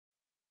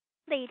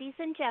Ladies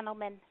and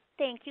gentlemen,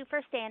 thank you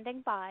for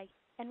standing by,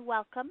 and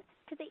welcome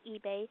to the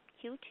eBay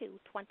Q2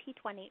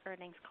 2020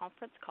 earnings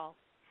conference call.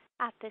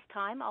 At this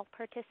time, all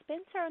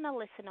participants are in a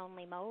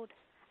listen-only mode.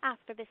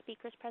 After the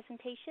speaker's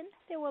presentation,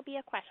 there will be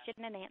a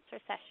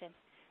question-and-answer session.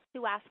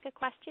 To ask a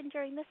question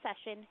during the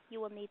session, you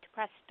will need to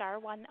press star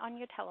 1 on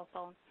your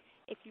telephone.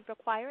 If you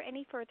require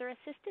any further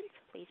assistance,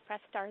 please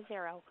press star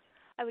 0.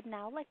 I would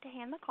now like to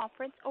hand the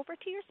conference over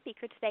to your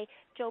speaker today,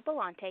 Joe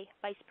Bellante,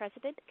 Vice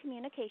President,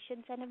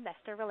 Communications and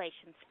Investor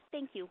Relations.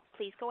 Thank you.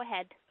 Please go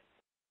ahead.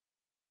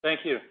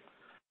 Thank you.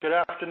 Good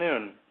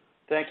afternoon.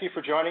 Thank you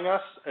for joining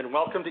us, and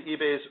welcome to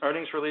eBay's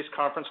earnings release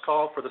conference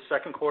call for the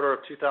second quarter of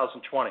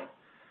 2020.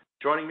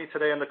 Joining me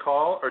today on the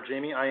call are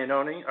Jamie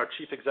Iannone, our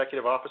Chief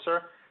Executive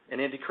Officer, and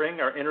Andy Cring,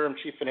 our Interim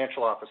Chief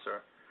Financial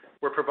Officer.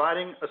 We're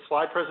providing a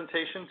slide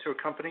presentation to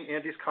accompany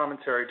Andy's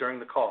commentary during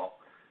the call,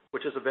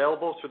 which is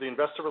available through the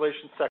Investor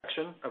Relations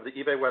section of the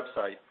eBay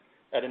website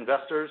at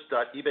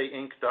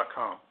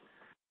investors.ebayinc.com.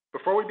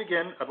 Before we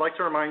begin, I'd like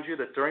to remind you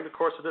that during the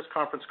course of this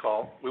conference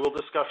call, we will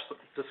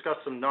discuss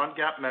some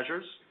non-GAAP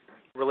measures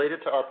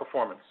related to our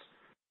performance.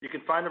 You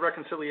can find the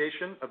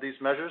reconciliation of these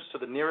measures to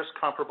the nearest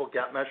comparable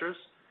GAAP measures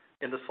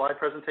in the slide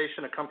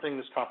presentation accompanying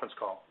this conference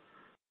call.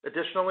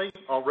 Additionally,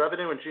 all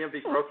revenue and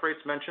GMV growth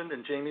rates mentioned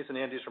in Jamie's and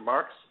Andy's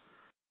remarks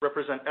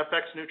represent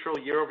FX-neutral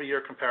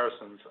year-over-year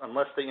comparisons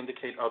unless they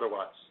indicate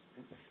otherwise.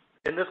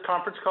 In this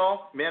conference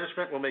call,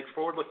 management will make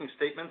forward-looking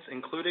statements,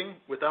 including,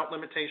 without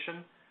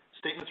limitation,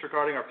 statements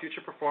regarding our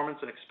future performance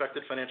and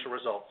expected financial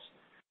results.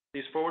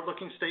 These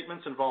forward-looking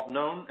statements involve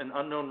known and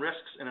unknown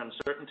risks and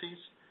uncertainties,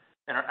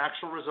 and our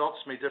actual results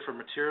may differ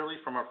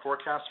materially from our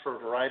forecasts for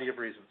a variety of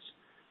reasons.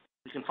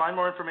 You can find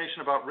more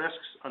information about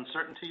risks,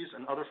 uncertainties,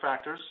 and other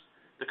factors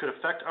that could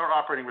affect our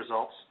operating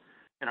results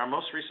in our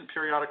most recent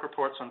periodic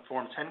reports on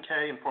Form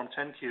 10-K and Form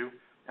 10-Q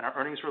and our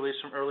earnings release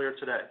from earlier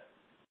today.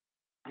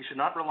 You should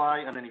not rely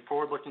on any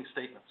forward-looking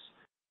statements.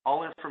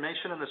 All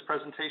information in this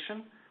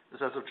presentation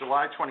is as of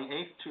July 28,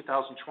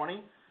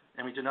 2020,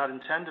 and we do not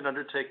intend and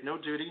undertake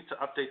no duty to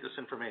update this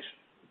information.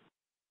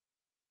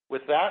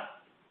 With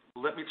that,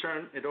 let me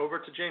turn it over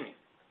to Jamie.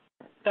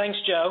 Thanks,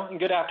 Joe, and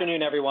good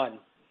afternoon, everyone.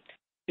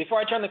 Before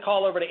I turn the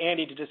call over to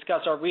Andy to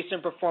discuss our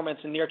recent performance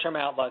and near-term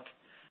outlook,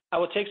 I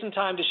will take some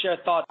time to share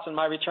thoughts on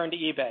my return to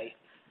eBay,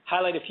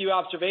 highlight a few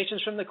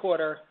observations from the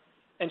quarter,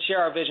 and share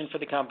our vision for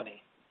the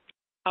company.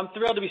 I'm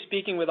thrilled to be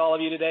speaking with all of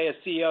you today as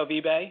CEO of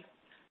eBay.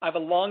 I've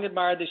long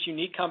admired this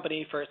unique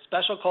company for its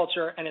special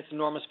culture and its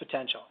enormous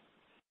potential.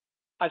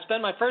 I've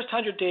spent my first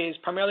 100 days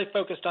primarily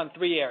focused on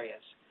 3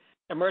 areas: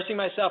 immersing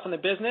myself in the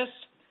business,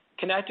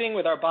 connecting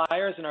with our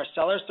buyers and our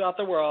sellers throughout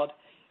the world,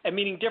 and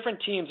meeting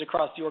different teams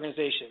across the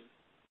organization.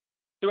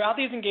 Throughout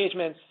these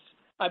engagements,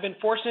 I've been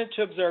fortunate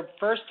to observe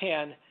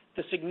firsthand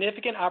the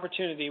significant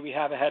opportunity we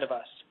have ahead of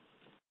us.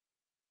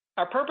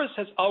 Our purpose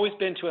has always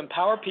been to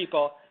empower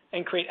people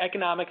and create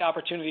economic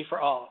opportunity for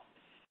all,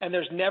 and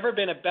there's never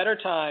been a better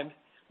time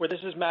where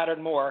this has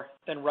mattered more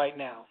than right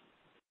now.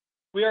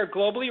 We are a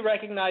globally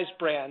recognized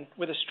brand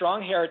with a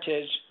strong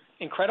heritage,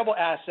 incredible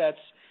assets,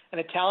 and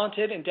a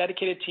talented and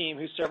dedicated team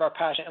who serve our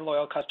passionate and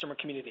loyal customer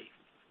community.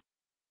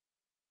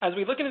 As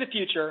we look into the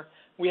future,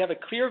 we have a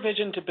clear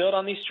vision to build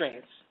on these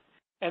strengths,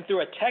 and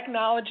through a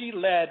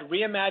technology-led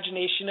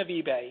reimagination of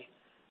eBay,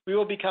 we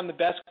will become the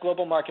best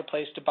global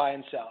marketplace to buy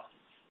and sell.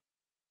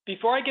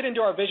 Before I get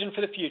into our vision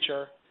for the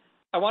future,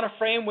 I want to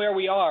frame where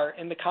we are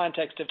in the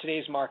context of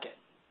today's market.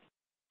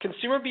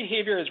 Consumer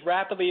behavior is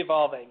rapidly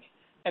evolving,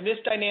 and this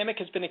dynamic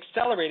has been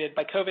accelerated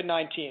by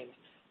COVID-19,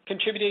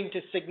 contributing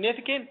to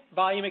significant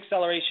volume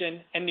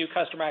acceleration and new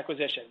customer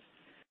acquisition.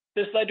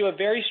 This led to a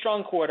very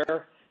strong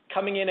quarter,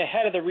 coming in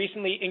ahead of the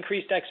recently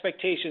increased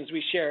expectations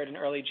we shared in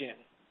early June.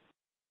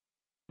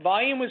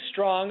 Volume was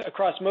strong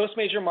across most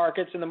major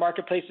markets in the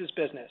marketplace's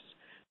business,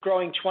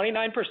 growing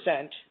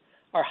 29%,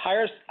 our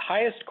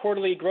highest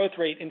quarterly growth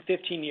rate in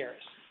 15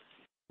 years.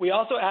 We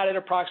also added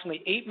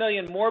approximately 8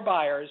 million more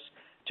buyers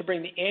to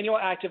bring the annual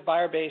active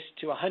buyer base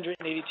to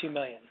 182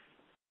 million.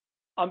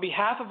 On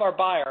behalf of our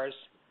buyers,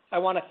 I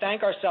want to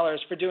thank our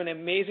sellers for doing an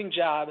amazing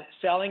job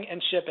selling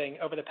and shipping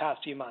over the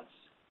past few months.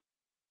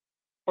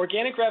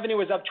 Organic revenue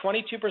was up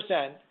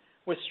 22%,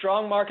 with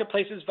strong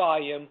marketplaces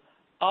volume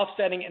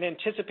offsetting an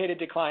anticipated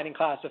decline in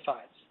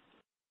classifieds.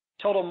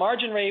 Total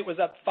margin rate was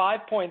up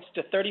 5 points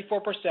to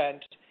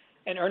 34%,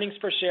 and earnings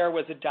per share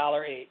was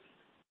 $1.08.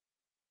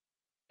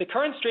 The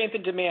current strength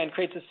in demand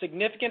creates a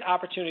significant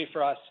opportunity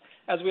for us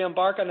as we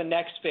embark on the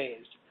next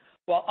phase,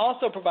 while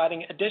also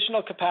providing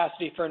additional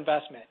capacity for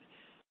investment,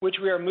 which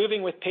we are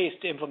moving with pace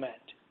to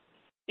implement.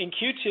 In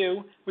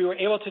Q2, we were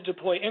able to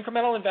deploy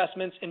incremental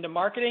investments into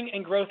marketing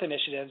and growth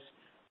initiatives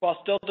while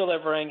still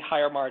delivering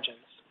higher margins.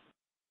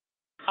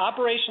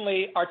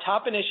 Operationally, our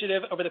top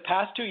initiative over the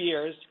past 2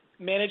 years,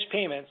 Managed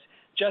Payments,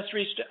 just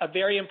reached a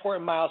very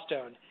important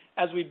milestone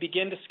as we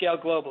begin to scale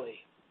globally.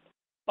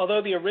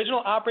 Although the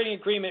original operating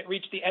agreement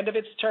reached the end of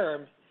its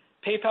term,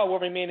 PayPal will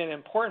remain an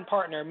important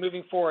partner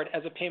moving forward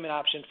as a payment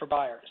option for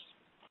buyers.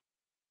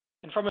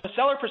 And from a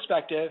seller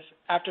perspective,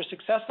 after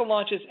successful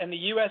launches in the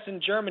US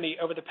and Germany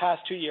over the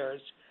past 2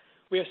 years,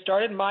 we have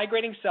started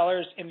migrating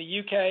sellers in the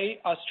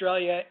UK,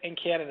 Australia, and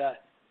Canada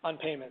on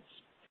payments.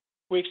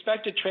 We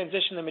expect to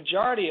transition the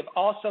majority of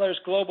all sellers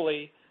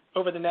globally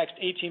over the next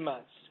 18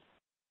 months,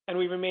 and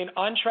we remain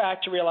on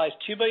track to realize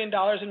 $2 billion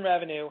in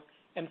revenue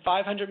and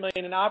 $500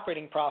 million in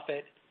operating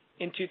profit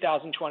in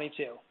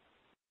 2022.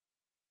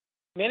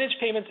 Managed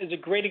payments is a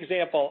great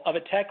example of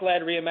a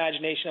tech-led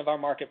reimagination of our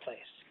marketplace.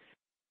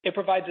 It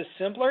provides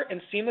a simpler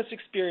and seamless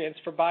experience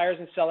for buyers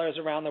and sellers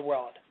around the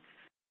world.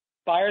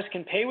 Buyers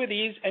can pay with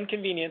ease and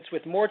convenience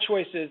with more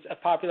choices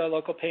of popular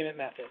local payment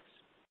methods.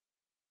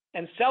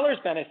 And sellers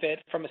benefit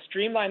from a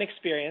streamlined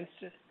experience,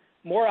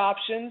 more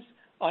options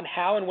on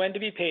how and when to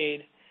be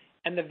paid,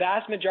 and the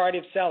vast majority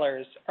of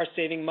sellers are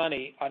saving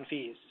money on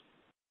fees.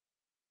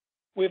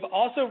 We've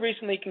also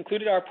recently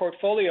concluded our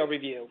portfolio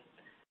review,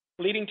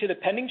 leading to the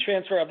pending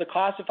transfer of the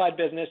classified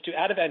business to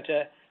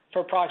Adevinta for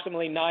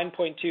approximately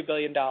 $9.2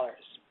 billion.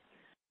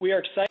 We are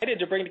excited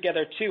to bring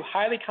together two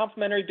highly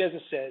complementary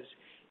businesses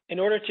in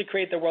order to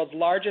create the world's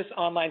largest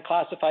online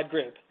classified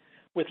group,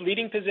 with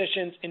leading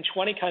positions in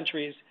 20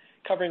 countries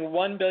covering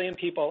 1 billion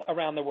people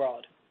around the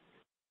world.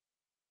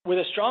 With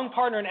a strong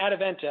partner in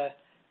Adevinta,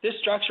 this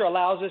structure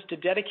allows us to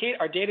dedicate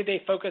our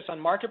day-to-day focus on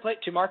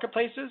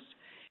marketplaces.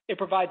 It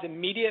provides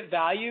immediate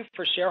value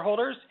for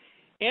shareholders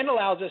and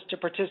allows us to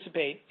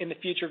participate in the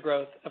future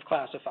growth of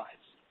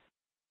classifieds.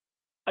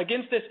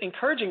 Against this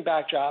encouraging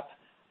backdrop,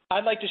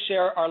 I'd like to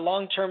share our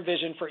long-term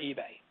vision for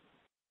eBay.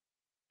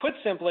 Put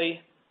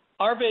simply,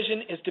 our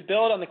vision is to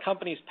build on the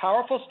company's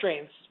powerful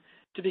strengths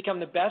to become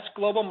the best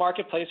global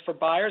marketplace for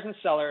buyers and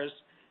sellers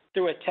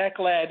through a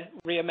tech-led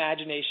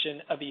reimagination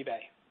of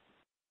eBay.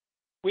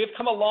 We have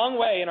come a long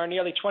way in our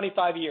nearly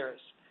 25 years,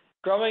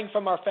 growing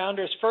from our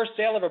founder's first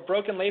sale of a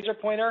broken laser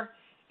pointer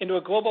into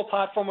a global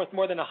platform with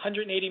more than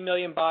 180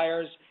 million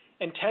buyers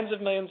and tens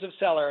of millions of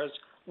sellers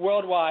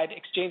worldwide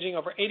exchanging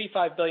over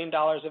 $85 billion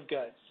of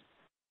goods.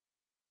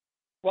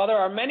 While there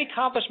are many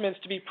accomplishments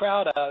to be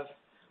proud of,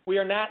 we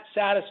are not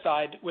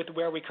satisfied with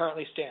where we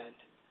currently stand.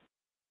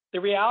 The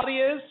reality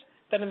is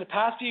that in the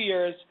past few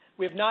years,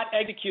 we have not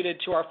executed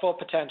to our full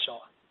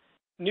potential.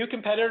 New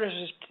competitors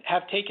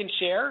have taken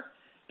share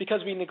because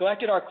we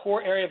neglected our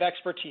core area of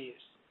expertise.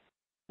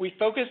 We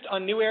focused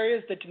on new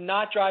areas that did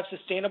not drive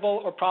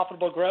sustainable or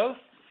profitable growth,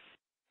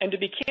 and to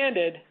be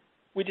candid,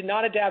 we did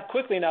not adapt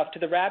quickly enough to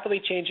the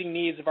rapidly changing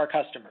needs of our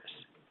customers.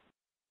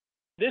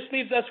 This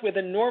leaves us with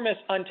enormous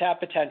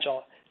untapped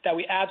potential that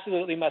we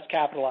absolutely must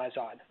capitalize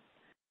on.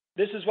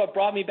 This is what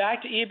brought me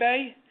back to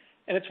eBay,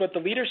 and it's what the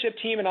leadership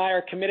team and I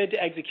are committed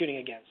to executing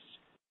against.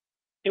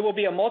 It will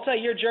be a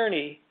multi-year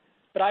journey,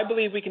 but I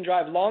believe we can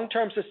drive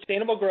long-term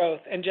sustainable growth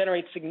and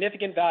generate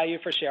significant value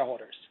for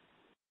shareholders.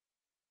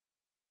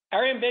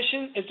 Our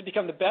ambition is to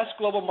become the best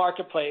global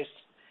marketplace,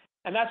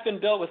 and that's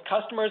been built with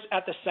customers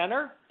at the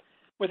center,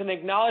 with an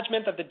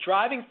acknowledgement that the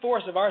driving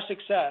force of our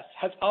success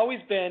has always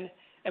been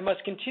and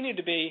must continue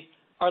to be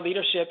our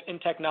leadership in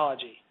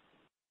technology.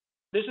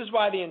 This is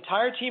why the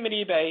entire team at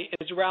eBay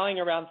is rallying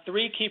around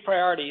three key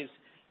priorities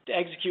to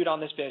execute on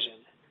this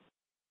vision.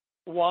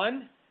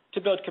 One,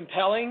 to build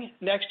compelling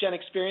next-gen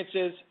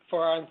experiences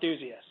for our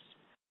enthusiasts.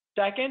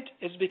 Second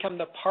is to become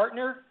the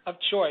partner of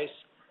choice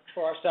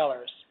for our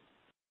sellers.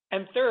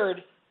 And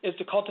third is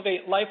to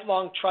cultivate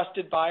lifelong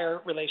trusted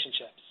buyer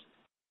relationships.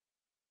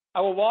 I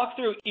will walk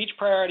through each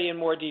priority in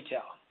more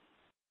detail.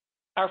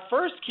 Our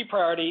first key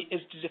priority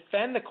is to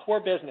defend the core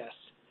business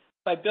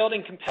by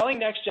building compelling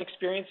next-gen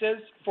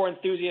experiences for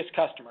enthusiast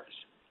customers.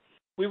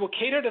 We will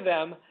cater to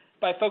them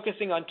by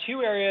focusing on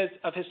two areas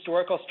of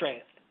historical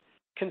strength: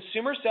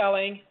 consumer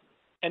selling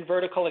and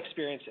vertical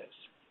experiences.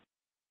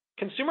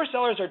 Consumer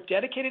sellers are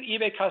dedicated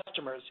eBay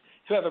customers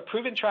who have a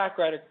proven track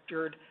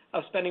record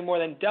of spending more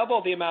than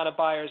double the amount of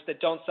buyers that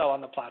don't sell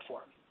on the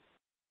platform.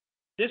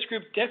 This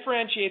group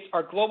differentiates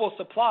our global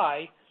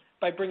supply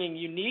by bringing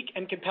unique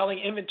and compelling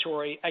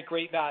inventory at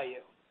great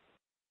value.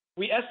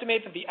 We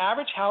estimate that the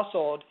average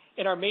household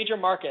in our major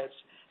markets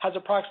has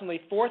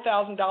approximately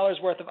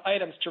 $4,000 worth of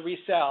items to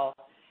resell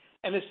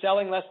and is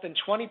selling less than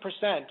 20%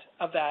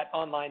 of that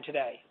online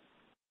today.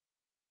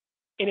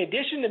 In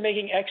addition to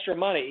making extra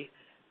money,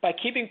 by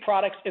keeping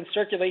products in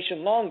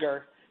circulation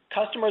longer,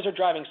 customers are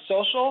driving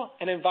social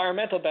and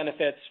environmental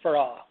benefits for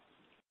all.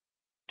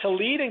 To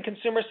lead in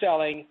consumer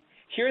selling,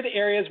 here are the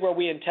areas where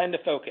we intend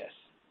to focus.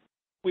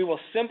 We will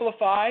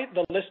simplify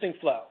the listing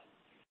flow.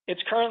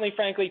 It's currently,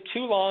 frankly,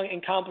 too long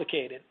and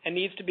complicated and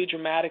needs to be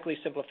dramatically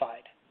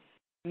simplified.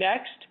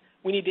 Next,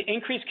 we need to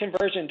increase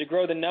conversion to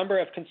grow the number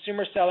of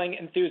consumer selling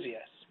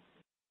enthusiasts.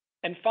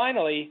 And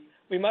finally,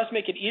 we must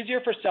make it easier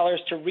for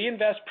sellers to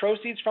reinvest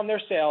proceeds from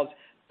their sales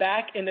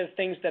back into the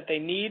things that they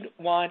need,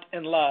 want,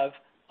 and love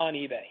on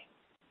eBay.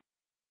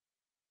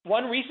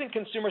 One recent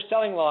consumer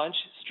selling launch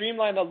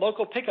streamlined the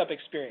local pickup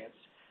experience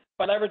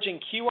by leveraging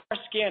QR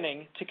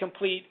scanning to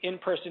complete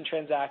in-person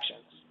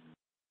transactions.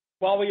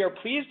 While we are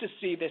pleased to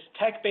see this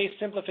tech-based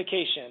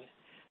simplification,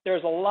 there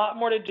is a lot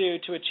more to do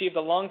to achieve the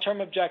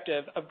long-term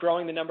objective of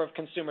growing the number of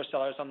consumer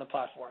sellers on the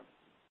platform.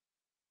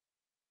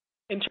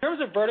 In terms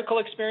of vertical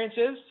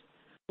experiences,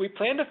 we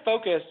plan to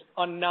focus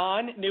on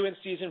non-new and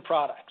seasoned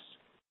products.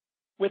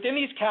 Within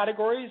these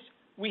categories,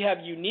 we have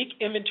unique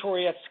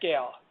inventory at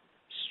scale,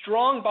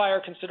 strong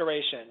buyer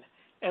consideration,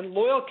 and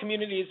loyal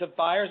communities of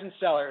buyers and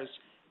sellers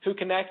who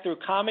connect through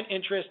common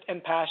interests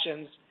and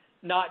passions,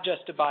 not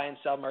just to buy and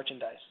sell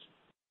merchandise.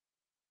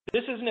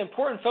 This is an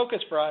important focus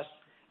for us,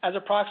 as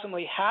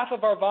approximately half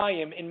of our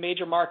volume in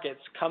major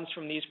markets comes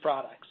from these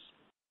products.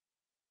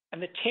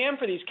 And the TAM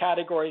for these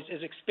categories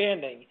is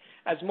expanding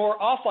as more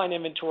offline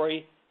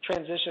inventory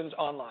transitions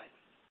online.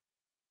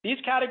 These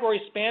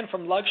categories span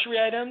from luxury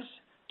items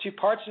to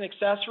parts and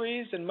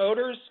accessories and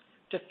motors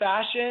to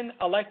fashion,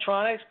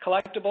 electronics,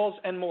 collectibles,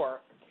 and more.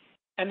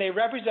 And they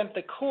represent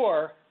the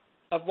core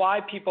of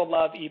why people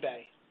love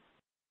eBay.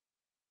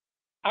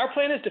 Our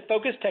plan is to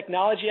focus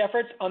technology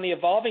efforts on the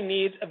evolving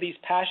needs of these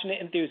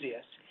passionate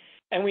enthusiasts,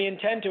 and we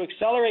intend to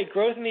accelerate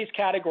growth in these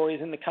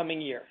categories in the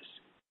coming years.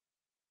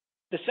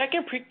 The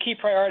second key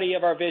priority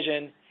of our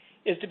vision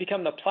is to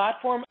become the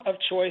platform of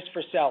choice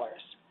for sellers.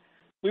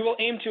 We will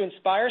aim to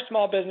inspire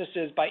small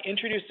businesses by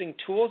introducing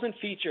tools and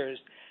features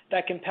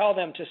that compel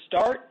them to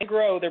start and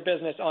grow their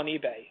business on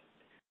eBay.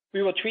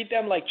 We will treat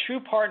them like true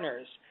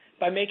partners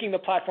by making the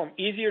platform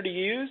easier to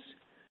use,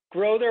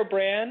 grow their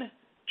brand,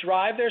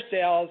 drive their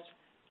sales,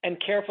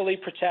 and carefully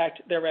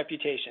protect their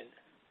reputation.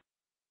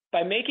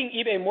 By making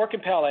eBay more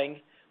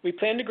compelling, we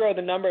plan to grow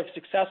the number of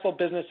successful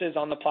businesses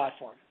on the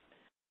platform.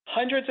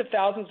 Hundreds of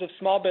thousands of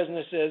small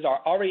businesses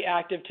are already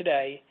active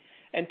today,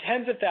 and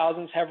tens of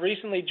thousands have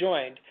recently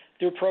joined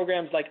through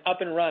programs like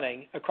Up and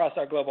Running across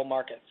our global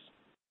markets.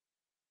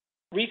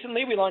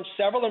 Recently, we launched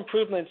several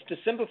improvements to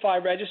simplify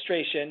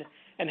registration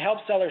and help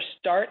sellers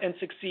start and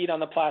succeed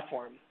on the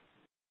platform.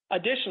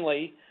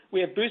 Additionally,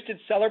 we have boosted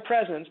seller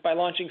presence by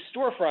launching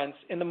storefronts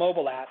in the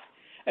mobile app,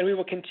 and we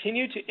will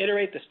continue to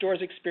iterate the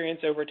store's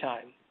experience over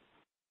time.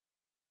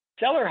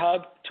 Seller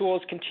Hub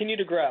tools continue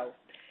to grow,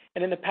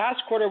 and in the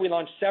past quarter, we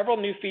launched several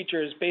new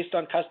features based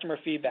on customer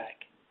feedback.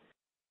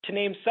 To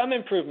name some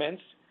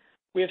improvements,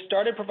 we have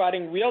started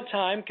providing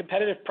real-time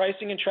competitive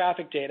pricing and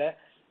traffic data,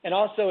 and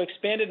also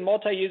expanded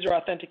multi-user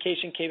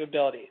authentication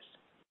capabilities.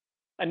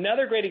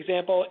 Another great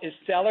example is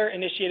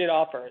seller-initiated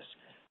offers,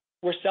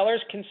 where sellers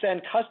can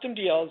send custom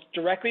deals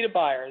directly to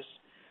buyers,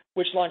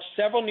 which launched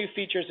several new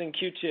features in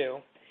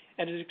Q2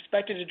 and is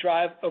expected to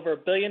drive over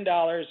 $1 billion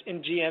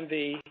in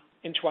GMV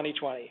in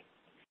 2020.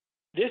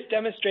 This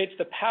demonstrates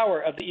the power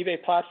of the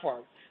eBay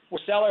platform,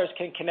 where sellers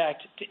can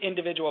connect to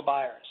individual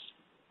buyers.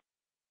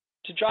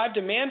 To drive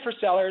demand for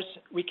sellers,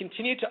 we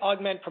continue to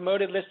augment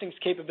promoted listings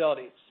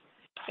capabilities.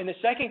 In the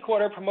second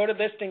quarter, promoted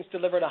listings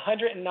delivered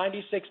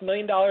 $196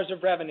 million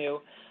of revenue,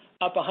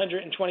 up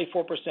 124%.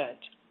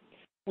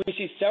 We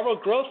see several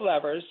growth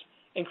levers,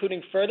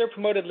 including further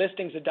promoted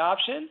listings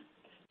adoption,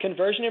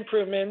 conversion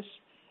improvements,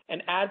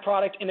 and ad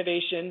product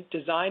innovation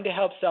designed to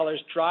help sellers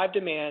drive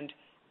demand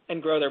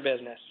and grow their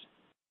business.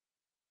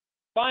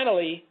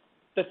 Finally,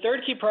 the third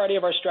key priority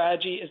of our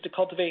strategy is to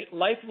cultivate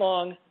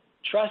lifelong,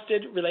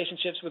 trusted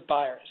relationships with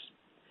buyers.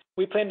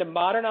 We plan to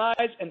modernize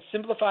and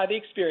simplify the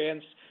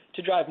experience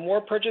to drive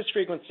more purchase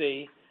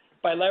frequency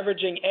by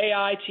leveraging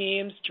AI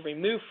teams to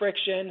remove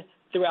friction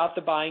throughout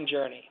the buying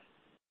journey.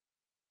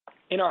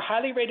 In our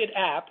highly rated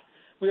app,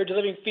 we are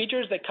delivering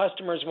features that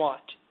customers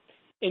want.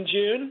 In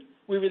June,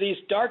 we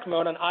released Dark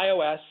Mode on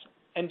iOS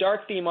and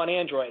Dark Theme on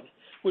Android,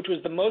 which was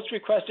the most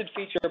requested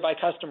feature by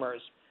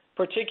customers,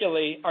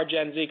 particularly our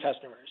Gen Z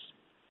customers.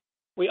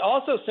 We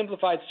also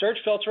simplified search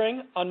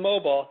filtering on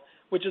mobile,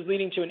 which is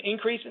leading to an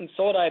increase in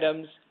sold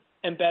items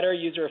and better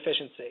user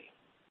efficiency.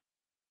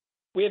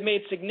 We have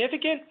made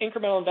significant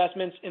incremental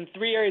investments in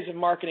 3 areas of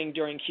marketing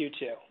during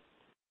Q2.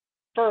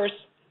 First,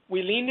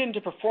 we leaned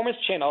into performance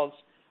channels,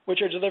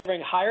 which are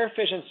delivering higher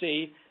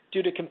efficiency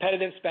due to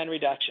competitive spend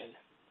reduction.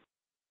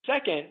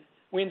 Second,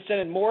 we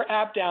incented more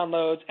app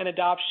downloads and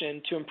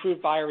adoption to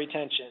improve buyer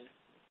retention.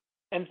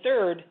 And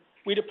third,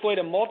 we deployed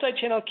a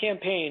multi-channel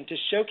campaign to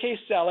showcase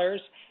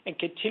sellers and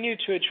continue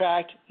to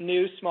attract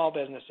new small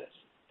businesses.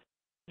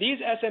 These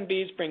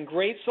SMBs bring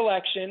great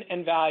selection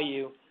and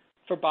value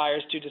for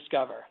buyers to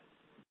discover.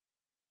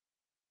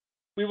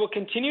 We will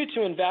continue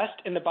to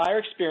invest in the buyer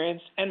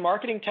experience and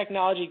marketing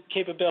technology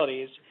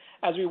capabilities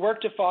as we work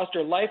to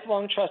foster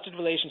lifelong trusted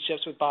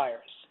relationships with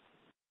buyers.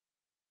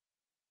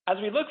 As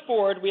we look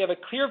forward, we have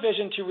a clear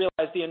vision to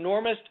realize the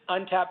enormous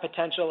untapped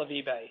potential of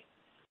eBay.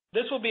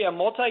 This will be a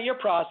multi-year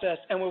process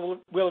and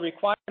will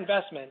require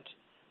investment,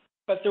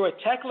 but through a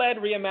tech-led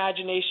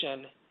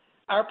reimagination,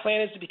 our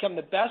plan is to become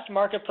the best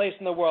marketplace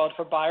in the world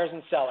for buyers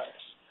and sellers.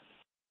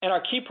 And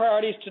our key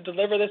priorities to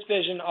deliver this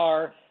vision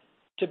are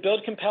to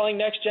build compelling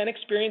next-gen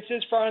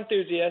experiences for our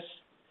enthusiasts,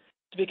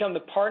 to become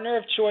the partner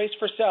of choice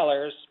for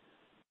sellers,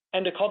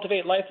 and to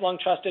cultivate lifelong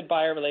trusted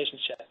buyer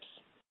relationships.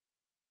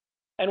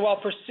 And while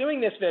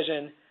pursuing this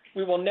vision,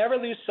 we will never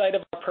lose sight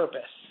of our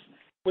purpose,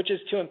 which is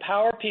to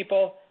empower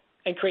people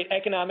and create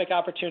economic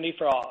opportunity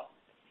for all.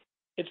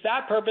 It's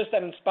that purpose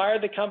that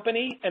inspired the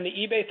company and the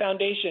eBay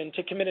Foundation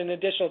to commit an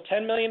additional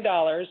 $10 million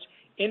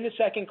in the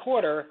second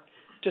quarter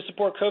to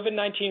support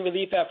COVID-19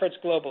 relief efforts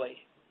globally.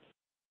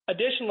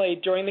 Additionally,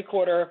 during the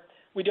quarter,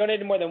 we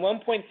donated more than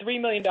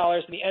 $1.3 million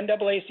to the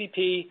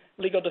NAACP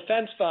Legal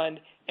Defense Fund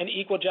and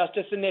Equal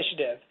Justice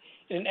Initiative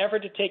in an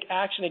effort to take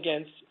action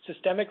against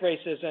systemic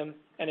racism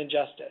and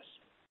injustice.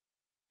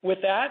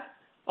 With that,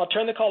 I'll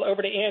turn the call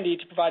over to Andy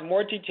to provide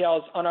more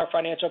details on our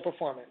financial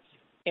performance.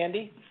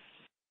 Andy?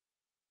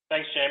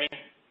 Thanks, Jamie,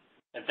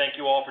 and thank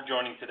you all for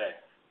joining today.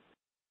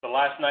 The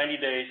last 90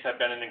 days have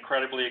been an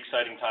incredibly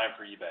exciting time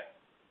for eBay.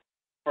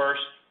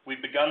 First,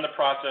 we've begun the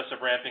process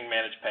of ramping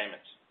managed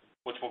payments,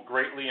 which will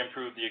greatly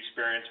improve the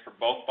experience for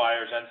both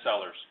buyers and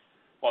sellers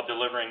while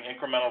delivering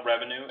incremental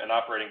revenue and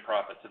operating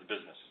profit to the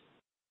business.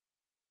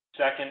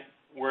 Second,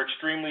 we're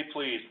extremely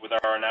pleased with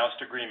our announced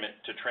agreement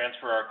to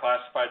transfer our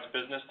classifieds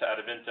business to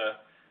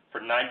Adevinta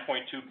for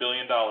 $9.2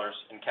 billion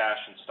in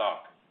cash and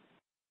stock.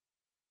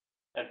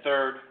 And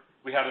third,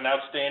 we had an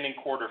outstanding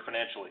quarter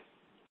financially.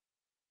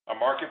 Our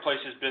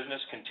marketplaces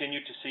business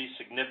continued to see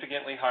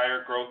significantly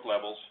higher growth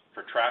levels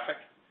for traffic,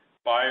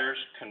 buyers,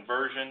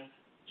 conversion,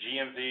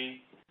 GMV,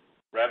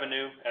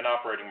 revenue, and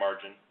operating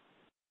margin.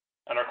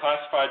 And our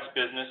classifieds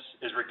business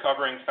is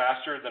recovering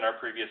faster than our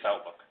previous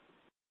outlook.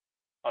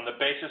 On the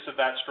basis of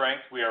that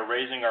strength, we are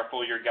raising our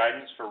full-year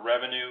guidance for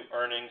revenue,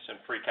 earnings, and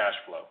free cash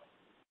flow.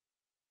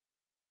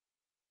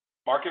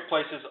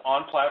 Marketplaces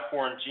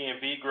on-platform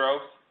GMV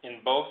growth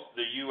in both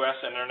the U.S.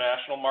 and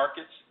international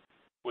markets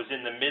was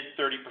in the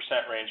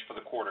mid-30% range for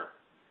the quarter,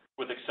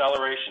 with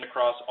acceleration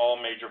across all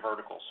major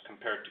verticals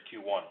compared to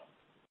Q1.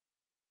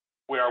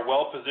 We are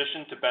well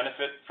positioned to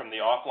benefit from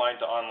the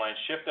offline-to-online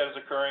shift that is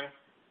occurring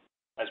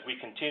as we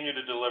continue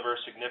to deliver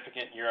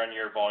significant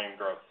year-on-year volume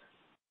growth.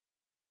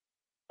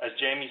 As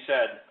Jamie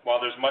said,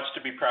 while there's much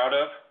to be proud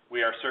of,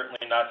 we are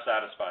certainly not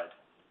satisfied.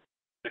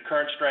 The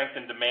current strength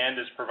in demand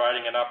is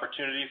providing an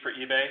opportunity for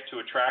eBay to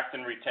attract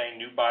and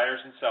retain new buyers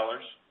and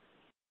sellers,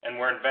 and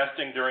we're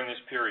investing during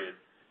this period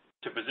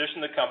to position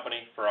the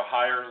company for a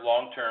higher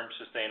long-term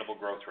sustainable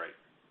growth rate.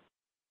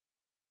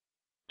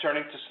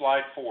 Turning to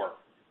slide 4.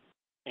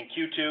 In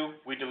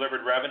Q2, we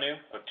delivered revenue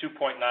of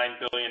 $2.9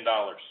 billion,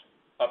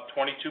 up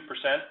 22%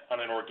 on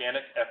an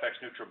organic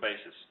FX-neutral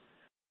basis,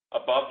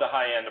 above the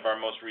high end of our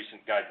most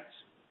recent guidance.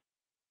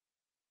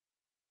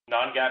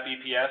 Non-GAAP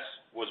EPS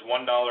was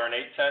 $1.08,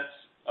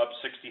 up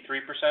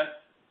 63%.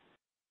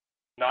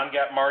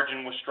 Non-GAAP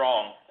margin was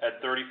strong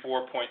at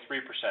 34.3%,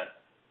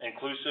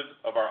 inclusive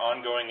of our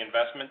ongoing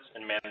investments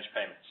in managed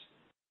payments.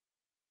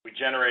 We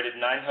generated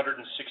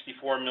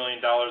 $964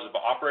 million of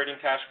operating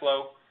cash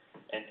flow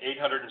and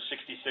 $866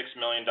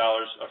 million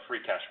of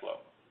free cash flow.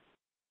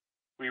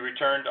 We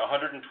returned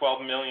 $112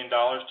 million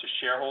to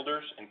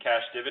shareholders in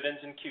cash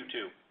dividends in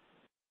Q2.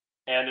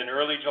 And in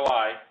early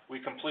July,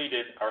 we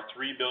completed our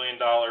 $3 billion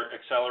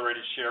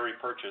accelerated share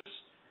repurchase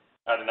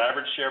at an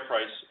average share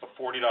price of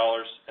 $40.77.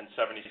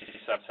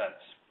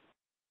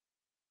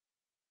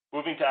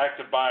 Moving to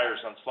active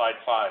buyers on slide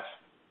 5.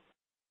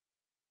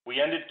 We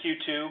ended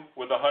Q2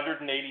 with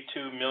 182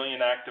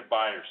 million active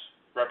buyers,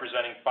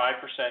 representing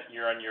 5%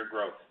 year-on-year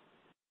growth,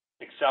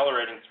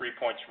 accelerating 3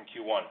 points from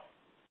Q1,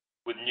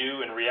 with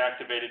new and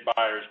reactivated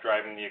buyers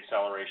driving the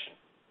acceleration.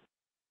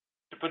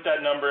 To put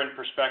that number in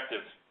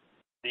perspective,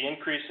 the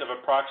increase of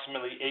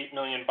approximately 8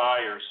 million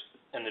buyers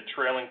in the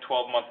trailing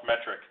 12-month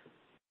metric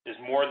is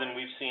more than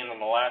we've seen in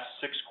the last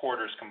 6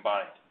 quarters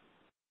combined.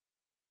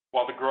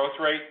 While the growth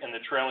rate in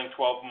the trailing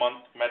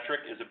 12-month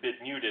metric is a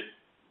bit muted,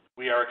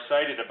 we are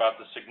excited about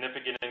the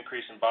significant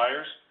increase in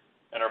buyers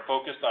and are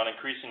focused on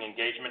increasing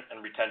engagement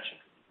and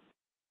retention.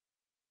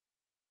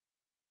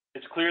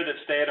 It's clear that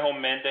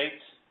stay-at-home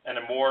mandates and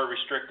a more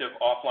restrictive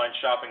offline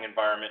shopping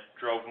environment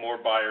drove more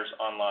buyers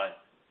online.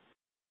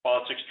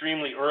 While it's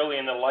extremely early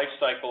in the life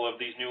cycle of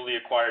these newly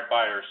acquired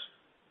buyers,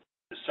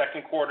 the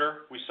second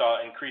quarter we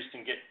saw increased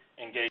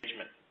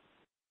engagement,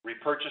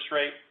 repurchase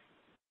rate,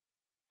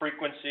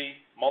 frequency,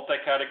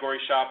 multi-category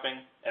shopping,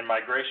 and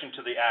migration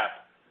to the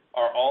app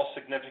are all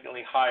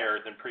significantly higher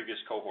than previous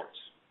cohorts.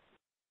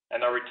 And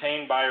our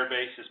retained buyer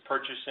base is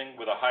purchasing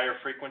with a higher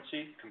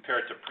frequency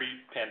compared to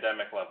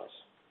pre-pandemic levels.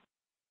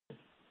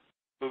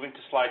 Moving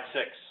to slide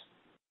 6.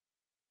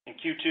 In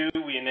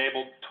Q2, we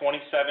enabled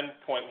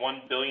 $27.1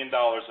 billion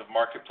of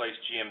marketplace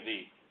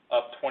GMV,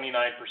 up 29%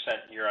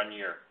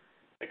 year-on-year,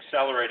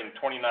 accelerating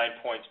 29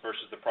 points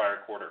versus the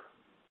prior quarter.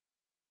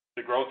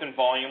 The growth in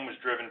volume was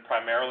driven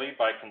primarily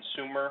by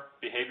consumer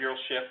behavioral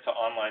shift to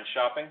online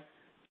shopping,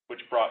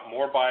 which brought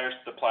more buyers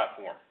to the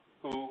platform,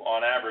 who,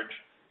 on average,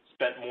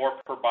 spent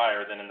more per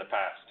buyer than in the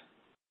past.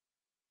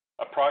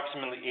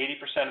 Approximately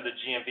 80% of the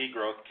GMV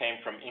growth came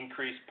from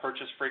increased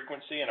purchase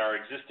frequency in our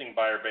existing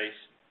buyer base,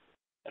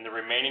 and the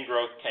remaining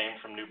growth came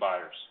from new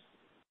buyers.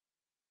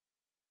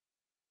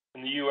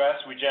 In the U.S.,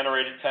 we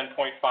generated $10.5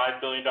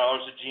 billion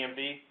of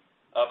GMV,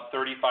 up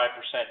 35%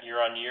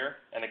 year-on-year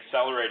and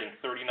accelerating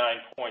 39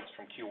 points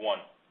from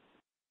Q1.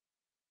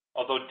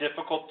 Although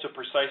difficult to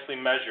precisely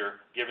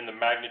measure given the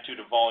magnitude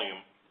of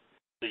volume,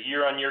 the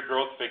year-on-year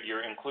growth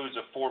figure includes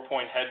a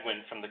 4-point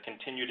headwind from the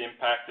continued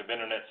impact of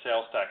internet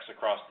sales tax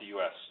across the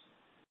U.S.,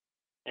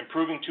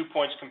 improving 2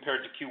 points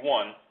compared to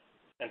Q1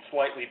 and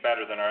slightly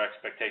better than our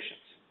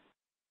expectations.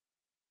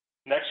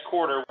 Next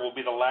quarter will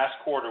be the last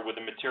quarter with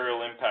a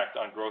material impact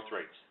on growth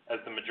rates,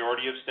 as the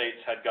majority of states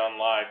had gone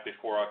live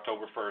before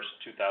October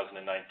 1st,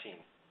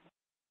 2019.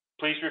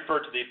 Please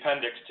refer to the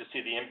appendix to see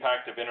the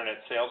impact of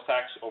internet sales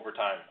tax over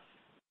time.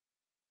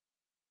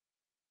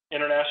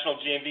 International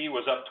GMV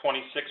was up 26%,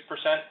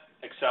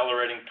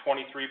 accelerating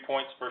 23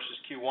 points versus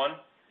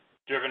Q1,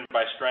 driven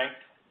by strength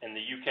in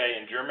the UK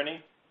and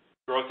Germany.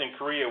 Growth in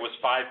Korea was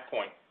 5%,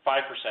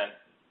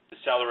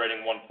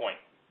 decelerating 1 point.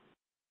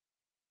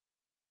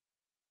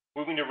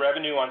 Moving to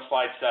revenue on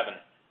slide 7.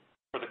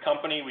 For the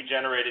company, we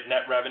generated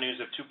net revenues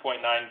of $2.9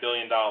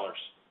 billion,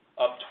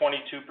 up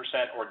 22%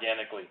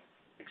 organically,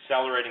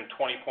 accelerating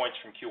 20 points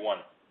from Q1.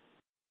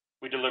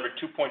 We delivered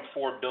 $2.4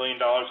 billion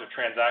of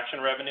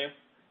transaction revenue,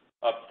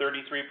 up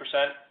 33%,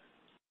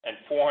 and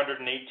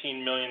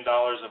 $418 million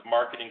of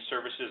marketing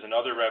services and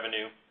other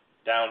revenue,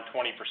 down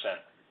 20%,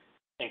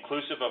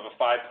 inclusive of a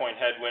 5-point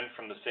headwind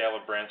from the sale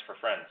of Brands for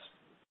Friends.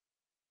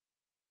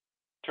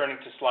 Turning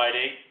to slide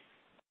 8.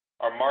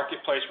 Our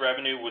marketplace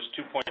revenue was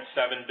 $2.7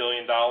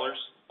 billion,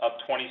 up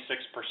 26%,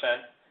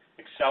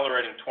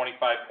 accelerating 25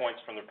 points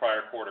from the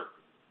prior quarter.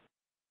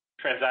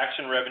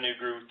 Transaction revenue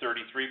grew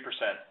 33%,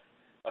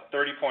 a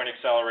 30-point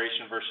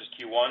acceleration versus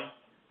Q1,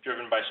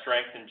 driven by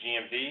strength in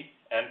GMV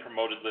and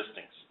promoted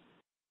listings.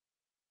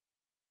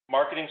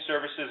 Marketing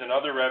services and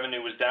other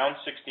revenue was down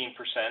 16%,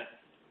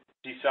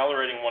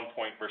 decelerating 1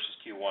 point versus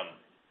Q1.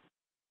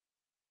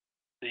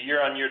 The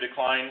year-on-year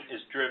decline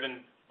is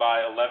driven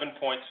by 11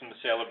 points from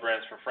the sale of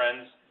Brands for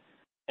Friends,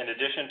 in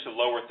addition to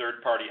lower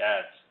third-party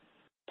ads,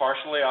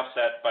 partially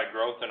offset by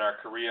growth in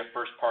our Korea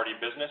first-party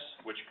business,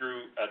 which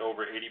grew at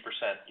over 80%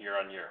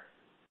 year-on-year.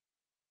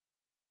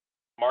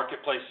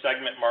 Marketplace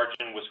segment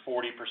margin was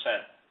 40%,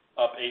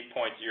 up 8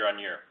 points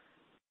year-on-year.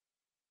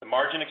 The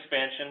margin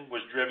expansion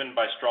was driven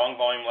by strong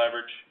volume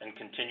leverage and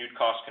continued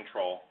cost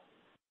control,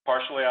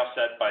 partially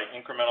offset by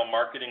incremental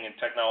marketing and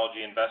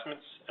technology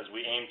investments as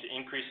we aim to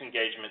increase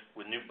engagement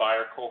with new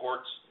buyer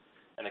cohorts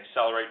and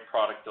accelerate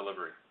product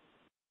delivery.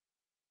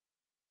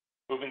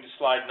 Moving to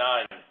slide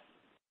 9.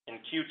 In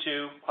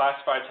Q2,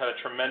 Classifieds had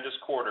a tremendous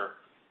quarter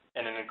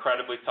in an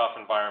incredibly tough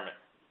environment.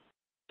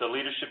 The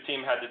leadership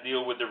team had to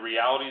deal with the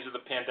realities of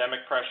the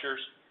pandemic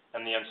pressures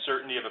and the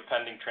uncertainty of a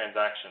pending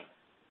transaction.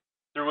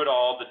 Through it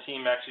all, the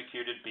team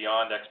executed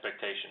beyond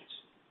expectations.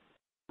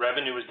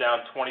 Revenue was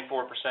down 24%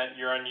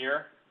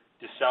 year-on-year,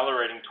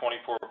 decelerating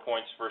 24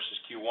 points versus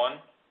Q1,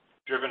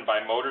 driven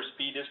by Motors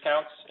fee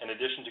discounts, in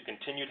addition to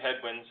continued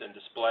headwinds in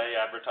display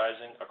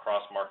advertising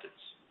across markets.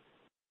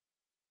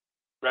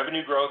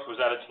 Revenue growth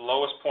was at its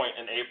lowest point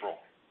in April,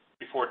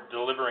 before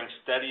delivering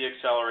steady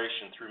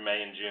acceleration through May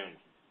and June.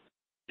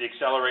 The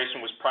acceleration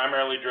was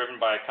primarily driven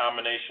by a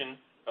combination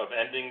of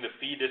ending the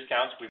fee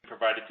discounts we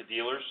provided to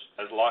dealers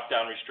as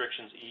lockdown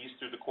restrictions eased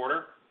through the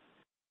quarter,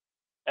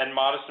 and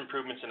modest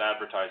improvements in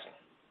advertising.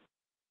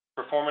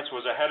 Performance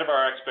was ahead of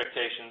our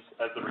expectations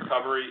as the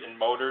recovery in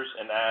Motors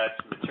and ads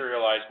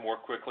materialized more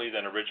quickly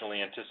than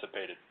originally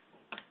anticipated.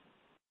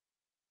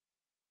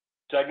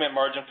 Segment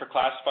margin for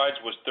Classifieds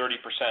was 30%,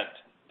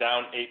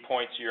 down 8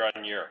 points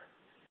year-on-year,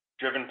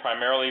 driven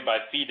primarily by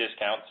fee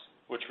discounts,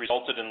 which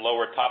resulted in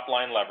lower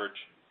top-line leverage,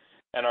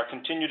 and our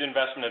continued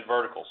investment in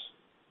verticals,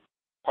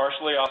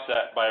 partially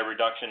offset by a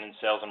reduction in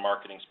sales and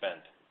marketing spend.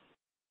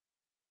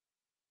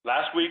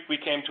 Last week, we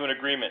came to an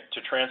agreement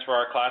to transfer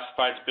our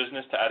Classifieds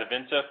business to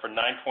Adevinta for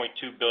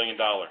 $9.2 billion.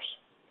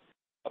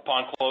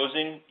 Upon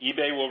closing,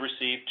 eBay will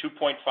receive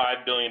 $2.5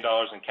 billion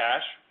in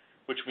cash,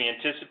 which we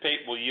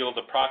anticipate will yield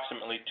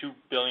approximately $2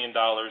 billion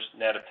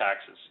net of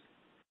taxes.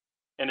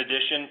 In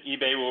addition,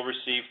 eBay will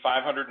receive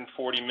 540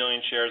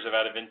 million shares of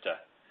Adevinta,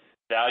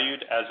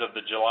 valued as of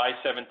the July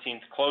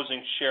 17th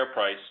closing share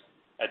price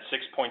at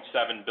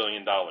 $6.7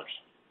 billion.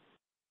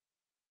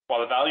 While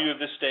the value of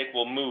this stake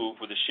will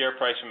move with the share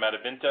price from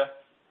Adevinta,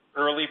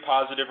 early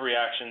positive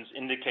reactions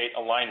indicate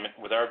alignment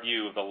with our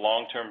view of the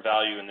long-term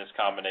value in this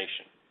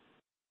combination.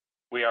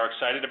 We are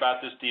excited about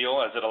this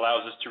deal as it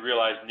allows us to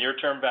realize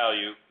near-term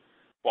value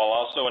while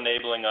also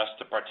enabling us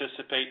to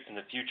participate in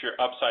the future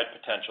upside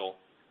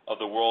potential of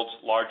the world's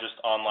largest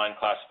online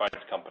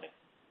classifieds company.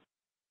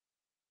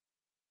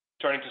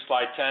 Turning to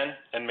slide 10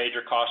 and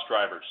major cost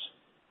drivers.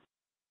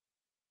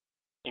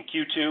 In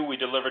Q2, we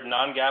delivered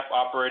non-GAAP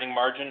operating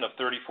margin of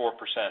 34%.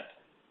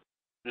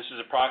 This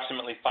is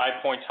approximately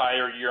 5 points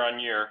higher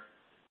year-on-year,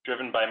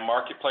 driven by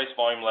marketplace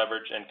volume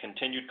leverage and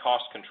continued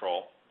cost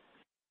control,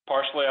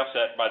 partially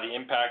offset by the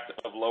impact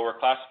of lower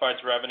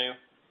Classifieds revenue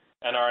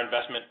and our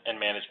investment in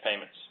managed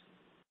payments.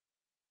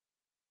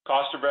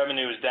 Cost of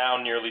revenue is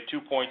down nearly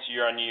 2 points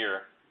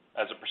year-on-year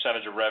as a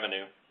percentage of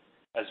revenue,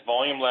 as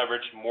volume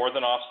leverage more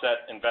than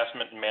offset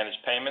investment in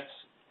managed payments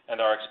and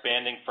our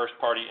expanding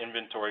first-party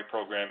inventory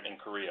program in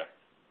Korea.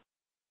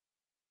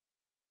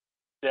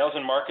 Sales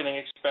and marketing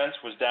expense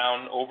was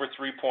down over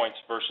 3 points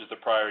versus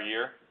the prior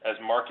year, as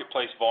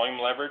marketplace volume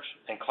leverage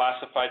and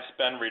classified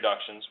spend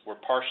reductions were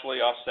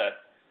partially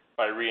offset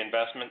by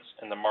reinvestments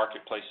in the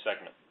marketplace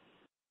segment.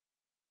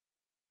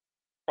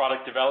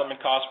 Product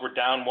development costs were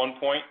down 1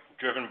 point,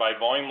 driven by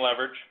volume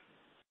leverage,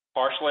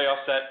 partially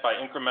offset by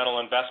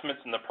incremental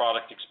investments in the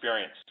product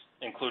experience,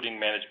 including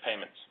managed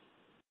payments.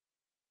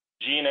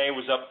 G&A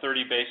was up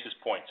 30 basis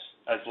points,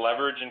 as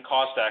leverage and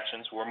cost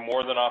actions were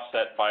more than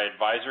offset by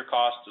advisor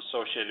costs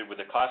associated with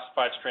the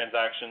classifieds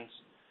transactions,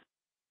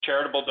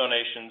 charitable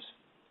donations,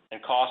 and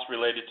costs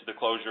related to the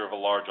closure of a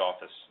large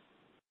office.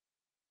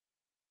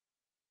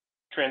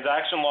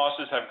 Transaction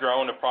losses have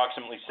grown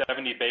approximately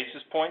 70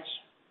 basis points,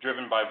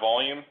 driven by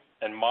volume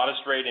and modest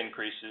rate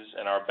increases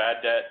in our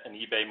bad debt and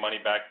eBay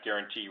money-back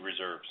guarantee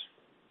reserves.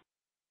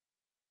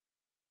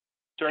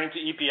 Turning to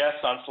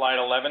EPS on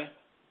slide 11,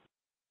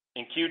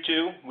 in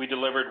Q2, we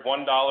delivered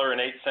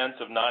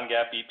 $1.08 of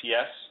non-GAAP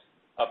EPS,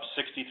 up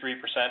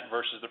 63%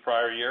 versus the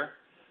prior year,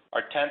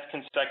 our 10th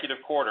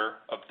consecutive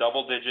quarter of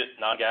double-digit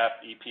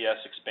non-GAAP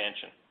EPS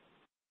expansion.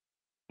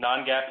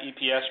 Non-GAAP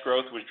EPS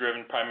growth was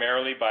driven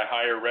primarily by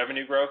higher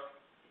revenue growth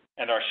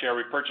and our share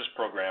repurchase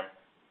program,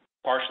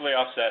 partially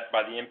offset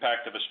by the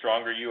impact of a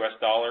stronger U.S.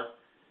 dollar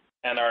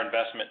and our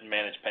investment in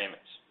managed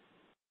payments.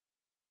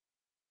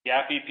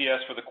 GAAP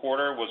EPS for the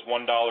quarter was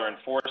 $1.04,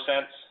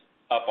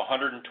 up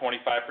 125%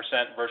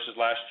 versus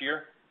last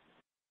year.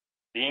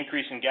 The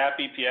increase in GAAP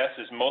EPS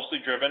is mostly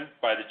driven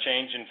by the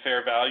change in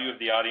fair value of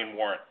the Adyen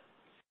warrant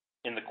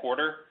in the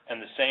quarter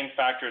and the same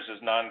factors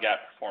as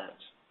non-GAAP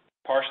performance,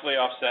 partially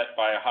offset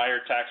by a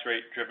higher tax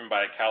rate driven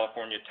by a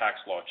California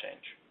tax law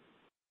change.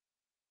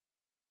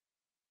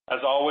 As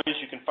always,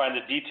 you can find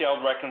the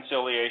detailed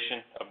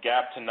reconciliation of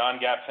GAAP to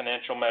non-GAAP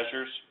financial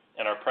measures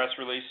in our press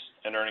release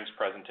and earnings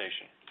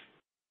presentation.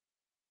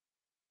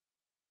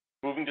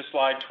 Moving to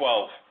slide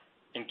 12.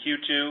 In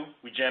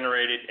Q2, we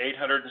generated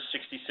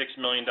 $866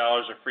 million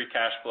of free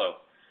cash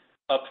flow,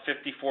 up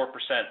 54%,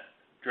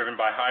 driven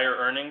by higher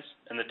earnings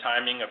and the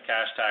timing of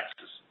cash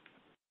taxes.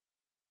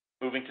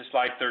 Moving to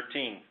slide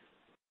 13.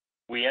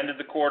 We ended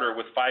the quarter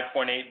with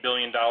 $5.8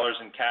 billion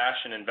in cash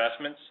and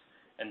investments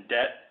and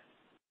debt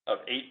of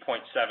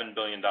 $8.7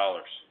 billion.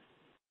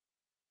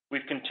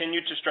 We've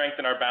continued to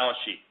strengthen our balance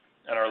sheet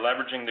and are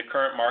leveraging the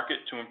current market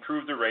to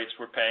improve the rates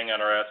we're paying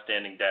on our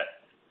outstanding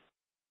debt.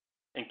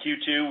 In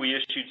Q2, we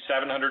issued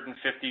 $750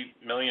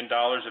 million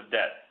of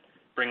debt,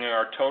 bringing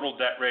our total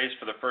debt raise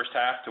for the first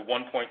half to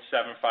 $1.75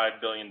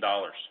 billion.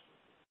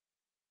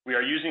 We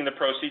are using the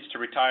proceeds to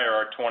retire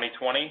our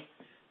 2020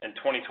 and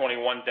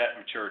 2021 debt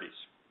maturities.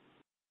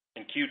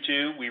 In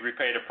Q2, we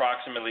repaid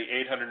approximately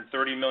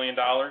 $830 million,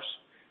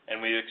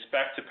 and we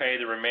expect to pay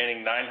the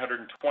remaining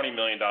 $920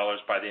 million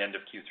by the end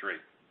of Q3.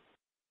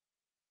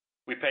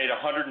 We paid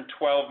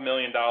 $112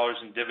 million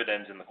in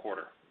dividends in the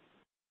quarter.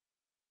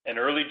 In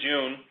early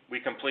June, we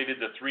completed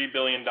the $3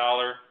 billion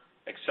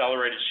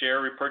accelerated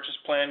share repurchase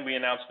plan we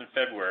announced in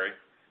February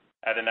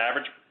at an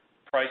average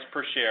price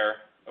per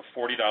share of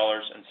 $40.77.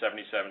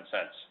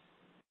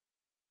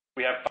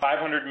 We have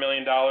 $500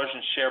 million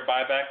in share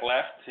buyback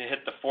left to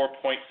hit the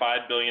 $4.5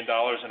 billion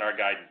in our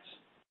guidance.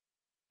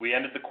 We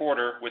ended the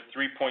quarter with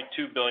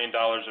 $3.2 billion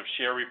of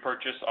share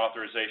repurchase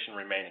authorization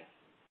remaining.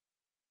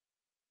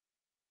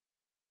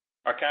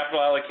 Our capital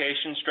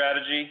allocation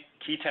strategy,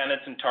 key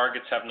tenets, and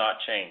targets have not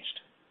changed.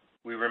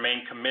 We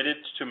remain committed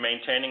to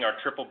maintaining our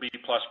BBB+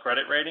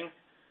 credit rating,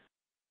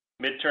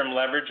 midterm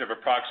leverage of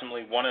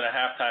approximately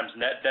 1.5 times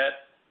net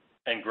debt,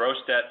 and gross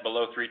debt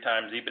below 3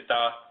 times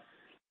EBITDA,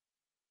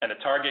 and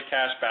a target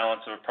cash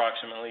balance of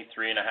approximately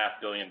 $3.5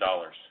 billion.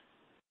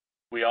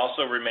 We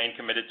also remain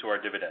committed to our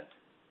dividend.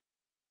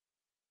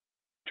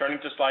 Turning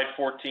to slide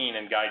 14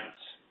 and guidance.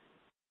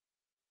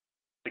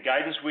 The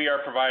guidance we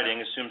are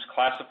providing assumes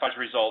classified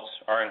results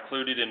are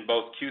included in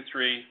both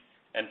Q3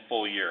 and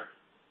full year.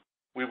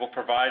 We will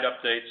provide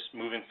updates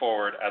moving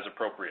forward as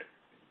appropriate.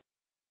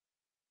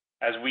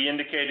 As we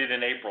indicated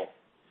in April,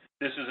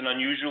 this is an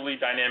unusually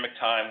dynamic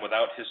time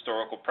without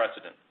historical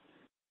precedent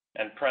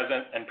and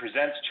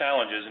presents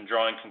challenges in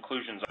drawing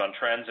conclusions on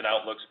trends and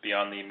outlooks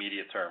beyond the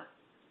immediate term.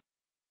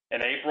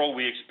 In April,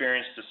 we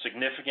experienced a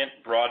significant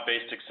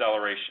broad-based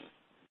acceleration.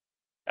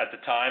 At the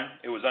time,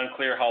 it was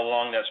unclear how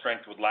long that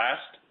strength would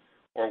last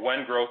or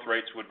when growth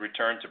rates would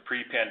return to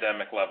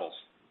pre-pandemic levels,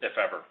 if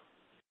ever.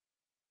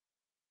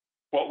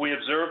 What we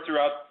observed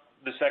throughout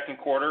the second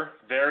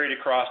quarter varied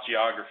across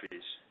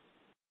geographies.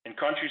 In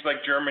countries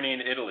like Germany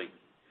and Italy,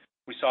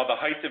 we saw the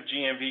height of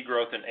GMV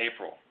growth in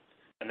April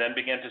and then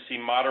began to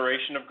see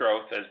moderation of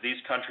growth as these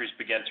countries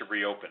began to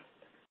reopen,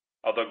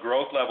 although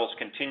growth levels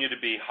continue to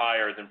be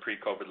higher than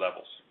pre-COVID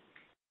levels.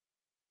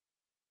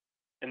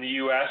 In the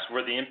U.S.,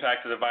 where the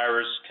impact of the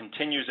virus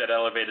continues at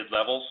elevated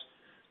levels,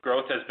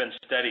 growth has been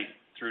steady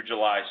through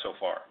July so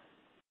far.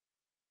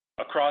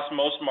 Across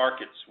most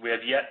markets, we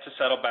have yet to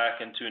settle back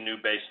into a new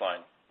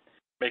baseline,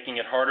 making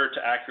it harder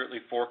to accurately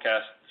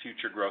forecast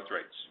future growth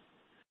rates.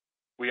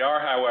 We are,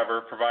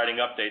 however, providing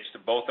updates to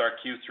both our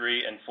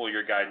Q3 and full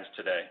year guidance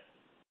today.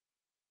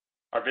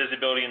 Our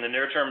visibility in the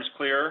near term is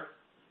clearer,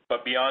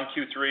 but beyond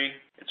Q3,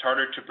 it's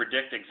harder to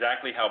predict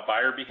exactly how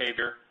buyer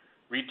behavior,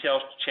 retail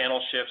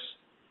channel shifts,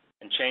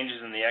 and changes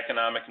in the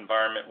economic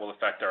environment will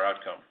affect our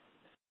outcome.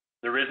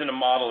 There isn't a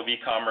model of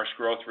e-commerce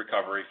growth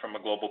recovery from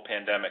a global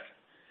pandemic,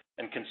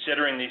 and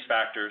considering these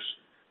factors,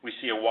 we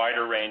see a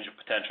wider range of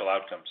potential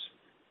outcomes.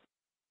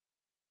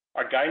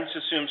 Our guidance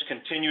assumes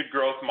continued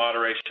growth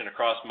moderation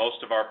across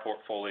most of our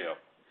portfolio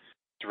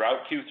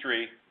throughout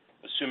Q3,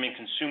 assuming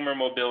consumer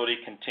mobility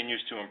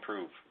continues to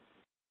improve.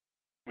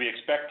 We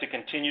expect to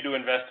continue to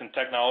invest in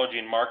technology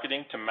and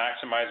marketing to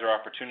maximize our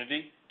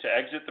opportunity to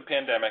exit the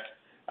pandemic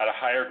at a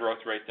higher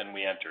growth rate than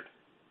we entered.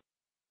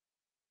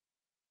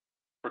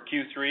 For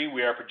Q3,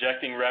 we are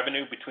projecting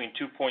revenue between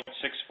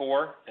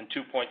 $2.64 and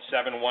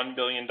 $2.71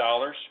 billion,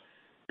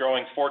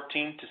 growing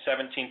 14 to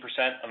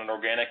 17% on an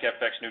organic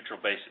FX neutral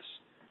basis.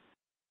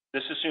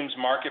 This assumes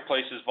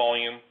marketplaces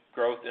volume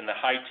growth in the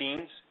high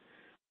teens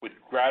with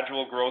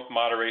gradual growth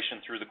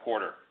moderation through the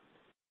quarter.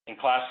 In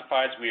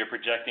classifieds, we are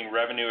projecting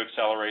revenue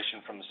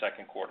acceleration from the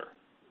second quarter.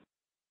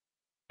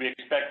 We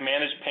expect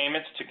managed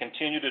payments to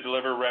continue to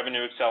deliver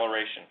revenue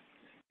acceleration,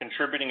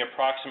 contributing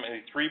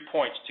approximately 3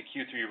 points to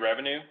Q3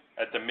 revenue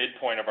at the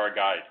midpoint of our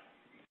guide,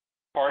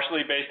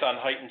 partially based on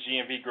heightened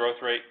GMV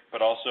growth rate,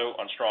 but also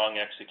on strong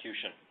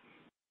execution.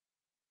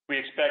 We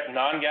expect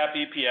non-GAAP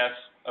EPS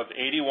of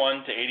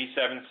 81 to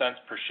 87 cents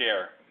per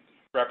share,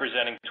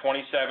 representing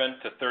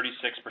 27 to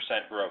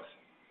 36% growth.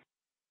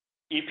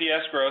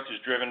 EPS growth is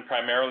driven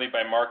primarily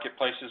by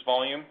marketplaces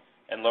volume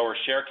and lower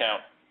share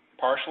count,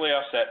 partially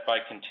offset by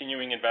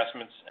continuing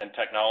investments in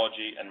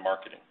technology and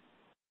marketing.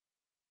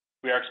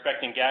 We are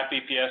expecting GAAP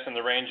EPS in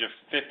the range of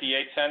 58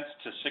 cents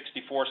to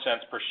 64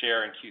 cents per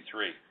share in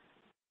Q3.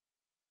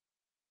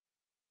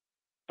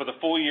 For the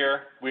full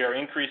year, we are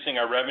increasing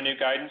our revenue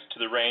guidance to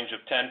the range of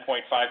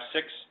 $10.56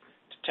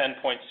 to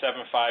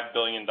 $10.75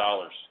 billion,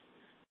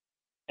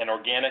 and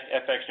organic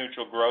FX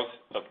neutral growth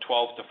of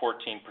 12 to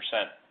 14%.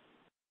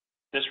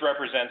 This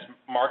represents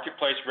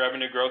marketplace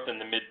revenue growth in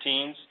the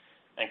mid-teens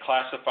and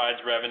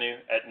classifieds revenue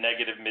at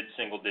negative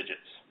mid-single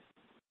digits.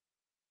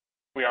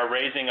 We are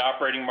raising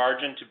operating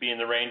margin to be in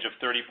the range of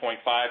 30.5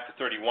 to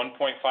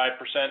 31.5%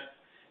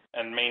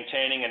 and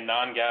maintaining a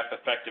non-GAAP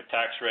effective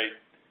tax rate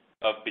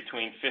of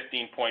between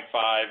 15.5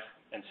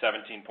 and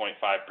 17.5%.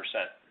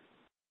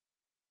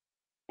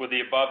 With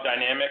the above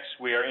dynamics,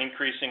 we are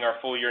increasing our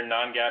full-year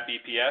non-GAAP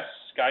EPS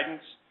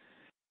guidance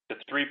to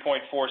 3.47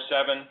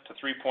 to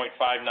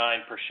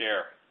 3.59 per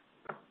share.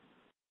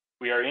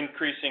 We are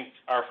increasing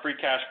our free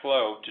cash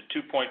flow to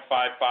 $2.55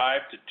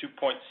 to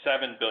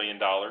 $2.7 billion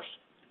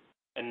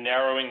and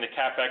narrowing the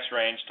CapEx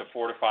range to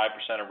 4 to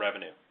 5% of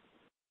revenue.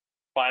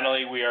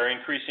 Finally, we are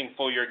increasing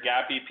full-year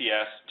GAAP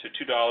EPS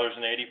to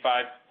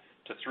 $2.85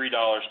 to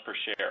 $3 per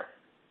share.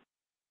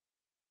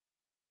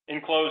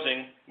 In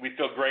closing, we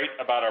feel great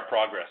about our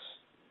progress.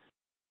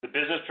 The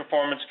business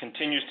performance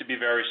continues to be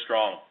very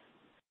strong.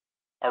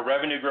 Our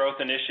revenue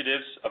growth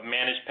initiatives of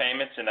managed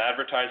payments and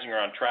advertising are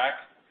on track,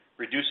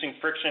 reducing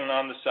friction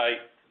on the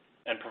site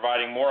and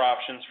providing more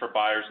options for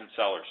buyers and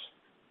sellers.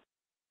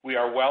 We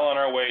are well on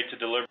our way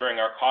to delivering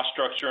our cost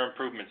structure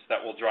improvements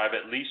that will drive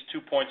at least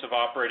 2 points of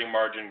operating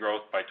margin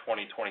growth by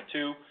 2022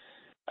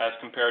 as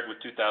compared with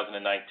 2019.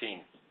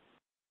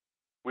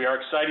 We are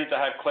excited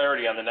to have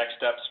clarity on the next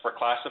steps for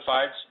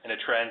classifieds in a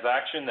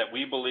transaction that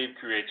we believe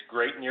creates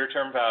great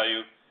near-term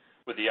value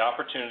with the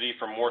opportunity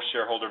for more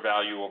shareholder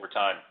value over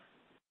time.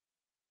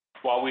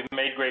 While we've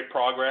made great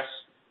progress,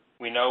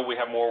 we know we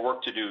have more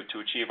work to do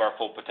to achieve our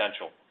full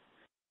potential.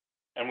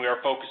 And we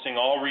are focusing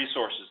all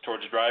resources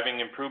towards driving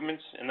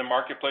improvements in the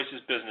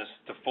marketplace's business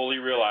to fully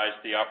realize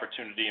the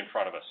opportunity in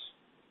front of us.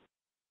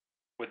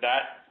 With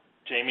that,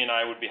 Jamie and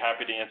I would be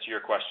happy to answer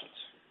your questions.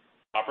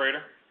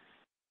 Operator?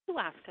 To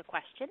ask a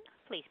question,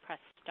 please press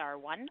star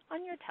 1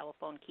 on your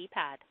telephone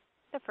keypad.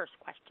 The first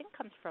question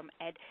comes from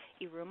Ed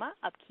Yruma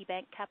of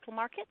KeyBanc Capital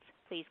Markets.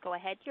 Please go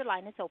ahead. Your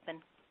line is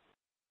open.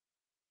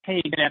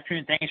 Hey, good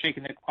afternoon. Thanks for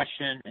taking the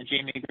question.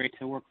 Jamie, great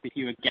to work with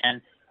you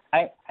again.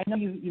 I know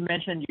you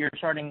mentioned you're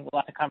starting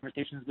lots of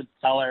conversations with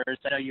sellers.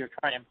 I know you're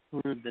trying to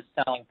improve the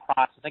selling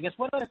process. I guess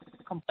what other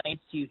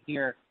complaints do you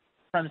hear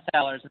from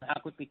sellers and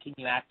how quickly can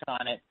you act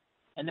on it?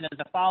 And then as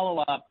a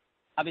follow-up,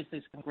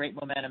 obviously some great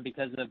momentum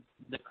because of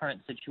the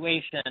current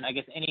situation. I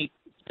guess any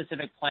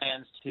specific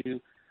plans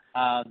to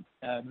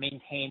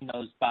maintain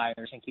those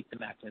buyers and keep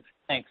them active?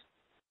 Thanks.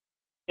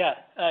 Yeah,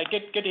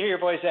 good to hear your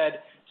voice, Ed.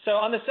 So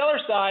on the seller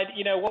side,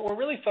 what we're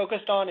really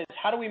focused on is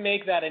how do we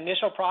make that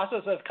initial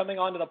process of coming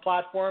onto the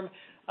platform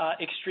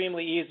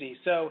extremely easy.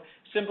 So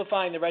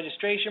simplifying the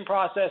registration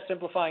process,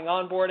 simplifying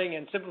onboarding,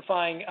 and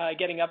simplifying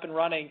getting up and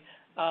running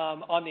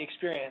on the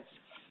experience.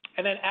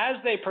 And then as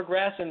they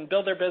progress and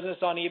build their business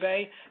on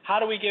eBay, how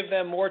do we give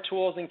them more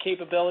tools and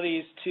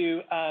capabilities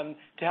to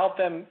help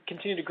them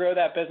continue to grow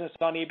that business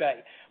on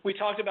eBay? We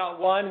talked about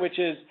one, which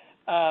is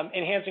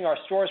enhancing our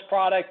stores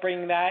product,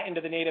 bringing that into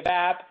the native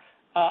app.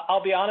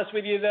 I'll be honest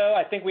with you, though,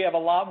 I think we have a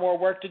lot more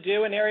work to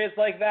do in areas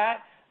like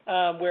that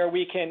where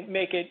we can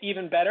make it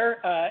even better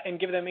and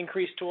give them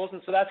increased tools.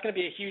 And so that's going to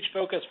be a huge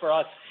focus for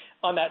us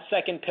on that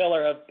second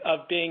pillar of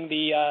being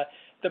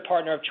the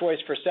partner of choice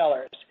for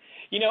sellers.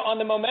 On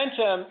the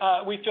momentum,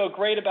 we feel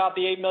great about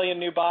the 8 million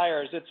new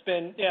buyers. It's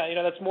been,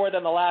 that's more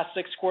than the last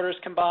 6 quarters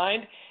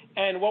combined.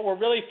 And what we're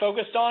really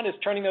focused on is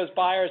turning those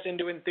buyers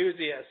into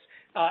enthusiasts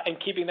and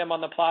keeping them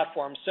on the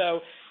platform. So,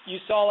 You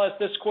saw us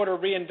this quarter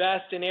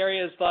reinvest in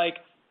areas like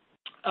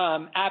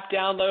app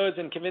downloads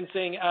and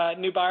convincing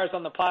new buyers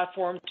on the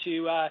platform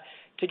to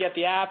get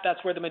the app.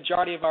 That's where the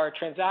majority of our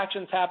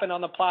transactions happen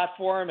on the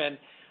platform. And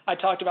I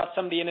talked about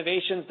some of the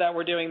innovations that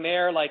we're doing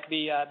there, like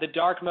the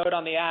dark mode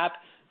on the app,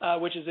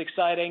 which is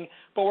exciting.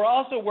 But we're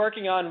also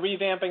working on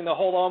revamping the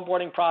whole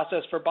onboarding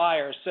process for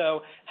buyers.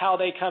 So how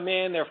they come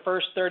in, their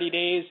first 30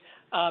 days.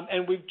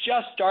 And we've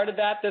just started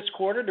that this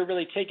quarter to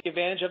really take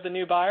advantage of the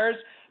new buyers.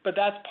 But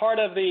that's part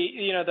of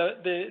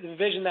the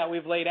vision that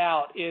we've laid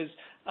out is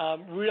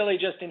really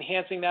just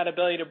enhancing that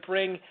ability to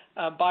bring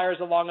buyers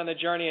along on the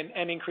journey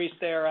and increase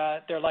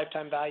their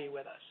lifetime value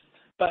with us.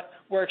 But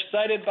we're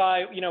excited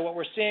by what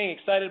we're seeing,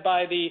 excited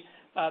by the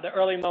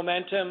early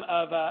momentum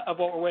of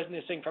what we're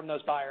witnessing from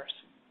those buyers.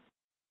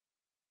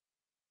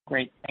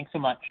 Great. Thanks so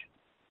much.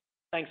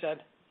 Thanks,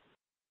 Ed.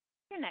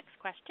 Your next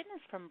question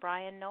is from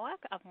Brian Nowak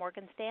of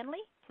Morgan Stanley.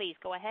 Please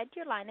go ahead.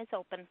 Your line is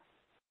open.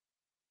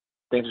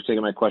 Thanks for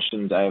taking my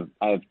questions. I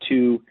have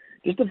two.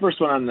 Just the first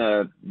one on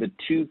the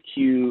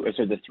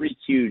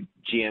 3Q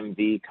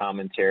GMV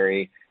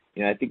commentary.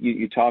 I think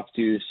you talked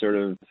to sort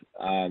of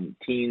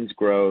teens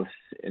growth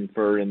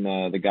inferred in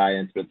the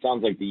guidance, but it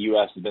sounds like the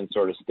U.S. has been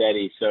sort of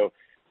steady. So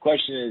the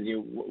question is,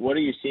 what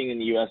are you seeing in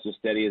the U.S. as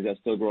steady? Is that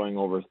still growing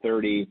over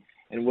 30?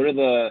 And what are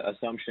the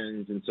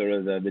assumptions and sort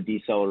of the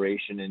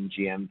deceleration in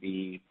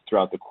GMV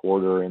throughout the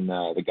quarter and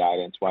the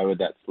guidance? Why would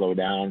that slow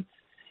down?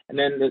 And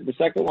then the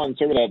second one,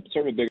 sort of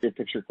a bigger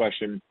picture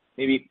question.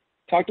 Maybe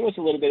talk to us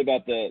a little bit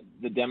about the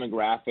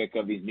demographic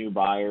of these new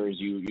buyers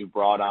you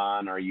brought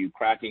on. Are you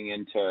cracking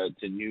into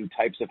new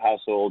types of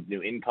households,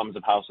 new incomes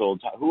of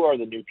households? Who are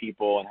the new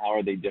people, and how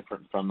are they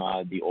different from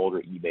the older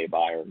eBay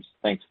buyers?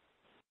 Thanks.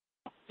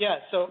 Yeah,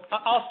 so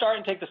I'll start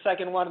and take the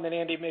second one, and then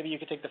Andy, maybe you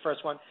could take the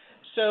first one.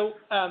 So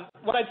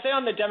what I'd say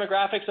on the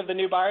demographics of the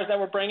new buyers that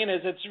we're bringing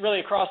is it's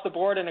really across the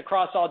board and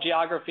across all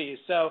geographies.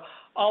 So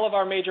all of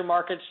our major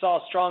markets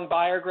saw strong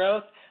buyer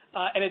growth,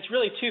 and it's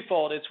really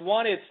twofold. It's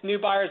one, it's new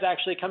buyers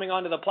actually coming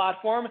onto the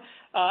platform,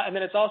 and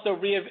then it's also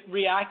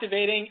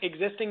reactivating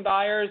existing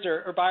buyers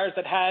or buyers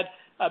that had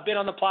been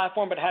on the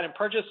platform but hadn't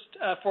purchased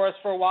for us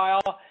for a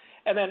while.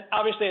 And then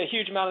obviously a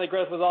huge amount of the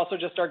growth was also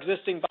just our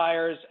existing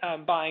buyers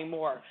buying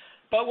more.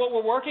 But what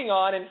we're working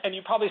on, and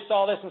you probably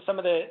saw this in some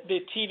of the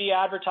TV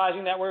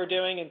advertising that we were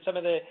doing and some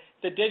of the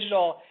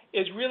digital,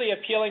 is really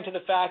appealing to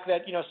the fact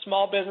that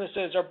small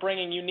businesses are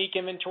bringing unique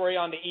inventory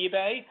onto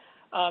eBay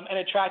and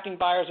attracting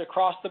buyers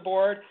across the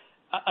board.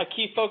 A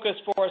key focus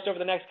for us over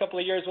the next couple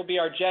of years will be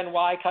our Gen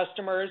Y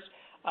customers.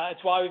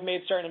 It's why we've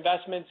made certain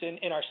investments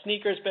in our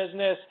sneakers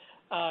business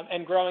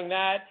and growing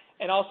that,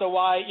 and also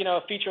why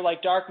a feature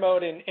like dark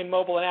mode in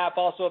mobile and app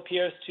also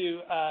appeals to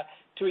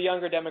a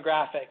younger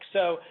demographic.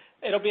 So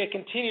it'll be a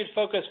continued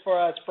focus for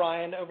us,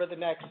 Brian, over the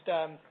next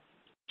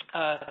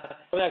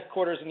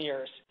quarters and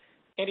years.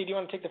 Andy, do you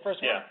want to take the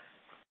first one? Yeah.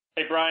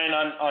 Hey, Brian,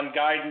 on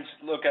guidance,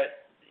 look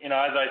at, as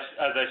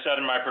I said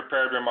in my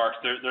prepared remarks,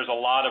 there's a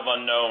lot of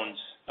unknowns.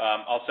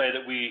 I'll say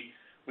that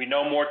we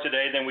know more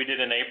today than we did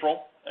in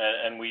April,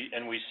 and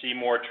we see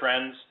more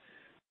trends.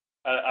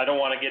 I don't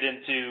want to get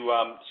into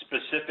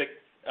specific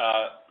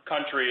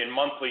country and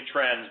monthly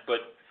trends,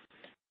 but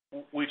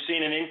we've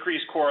seen an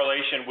increased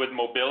correlation with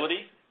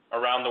mobility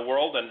around the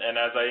world, and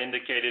as I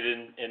indicated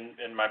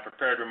in my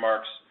prepared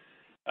remarks,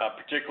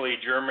 particularly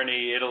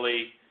Germany,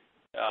 Italy,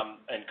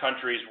 and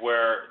countries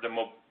where the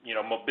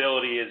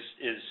mobility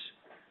is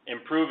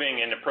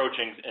improving and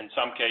approaching, in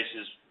some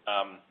cases,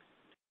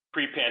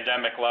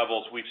 pre-pandemic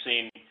levels, we've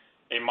seen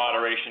a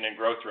moderation in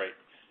growth rate.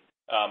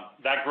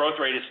 That growth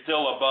rate is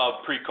still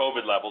above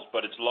pre-COVID levels,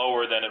 but it's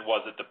lower than it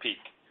was at the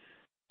peak.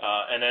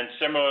 And then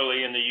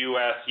similarly in the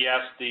U.S., yes,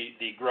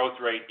 the growth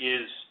rate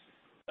is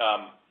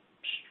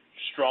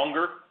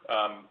stronger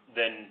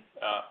than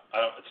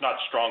it's not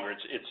stronger,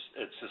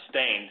 it's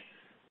sustained,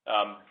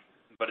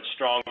 but it's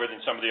stronger than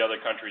some of the other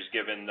countries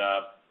given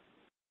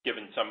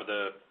some of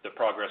the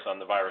progress on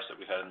the virus that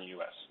we've had in the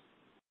U.S.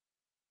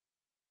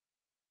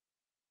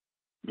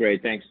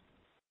 Great, thanks.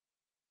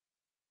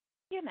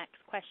 Your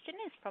next question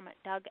is from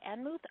Doug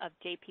Anmuth of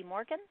J.P.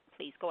 Morgan.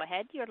 Please go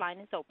ahead. Your line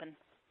is open.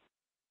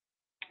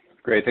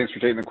 Great, thanks for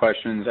taking the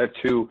questions. I have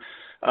two.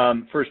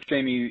 First,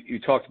 Jamie, you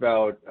talked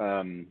about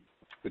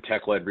the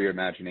tech-led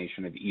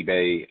reimagination of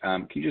eBay.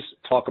 Can you just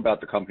talk about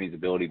the company's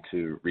ability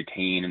to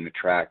retain and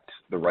attract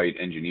the right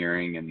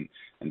engineering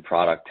and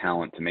product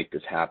talent to make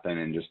this happen,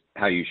 and just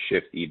how you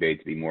shift eBay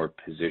to be more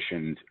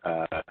positioned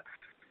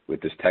with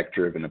this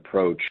tech-driven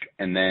approach?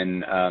 And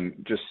then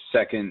just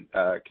second,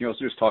 can you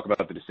also just talk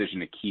about the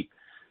decision to keep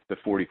the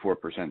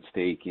 44%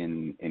 stake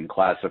in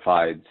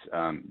classifieds?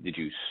 Did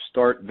you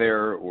start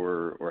there,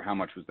 or how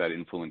much was that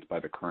influenced by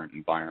the current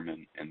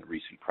environment and the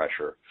recent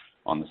pressure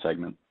on the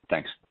segment?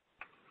 Thanks.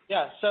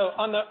 Yeah, so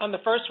on the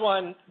first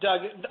one,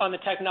 Doug, on the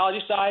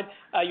technology side,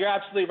 you're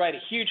absolutely right, a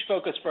huge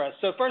focus for us.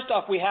 So first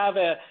off, we have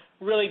a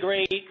really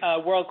great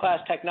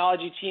world-class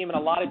technology team in a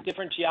lot of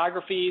different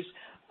geographies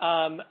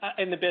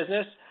in the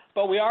business.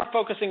 but we are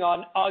focusing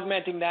on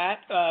augmenting that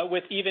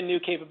with even new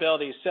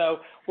capabilities. So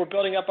we're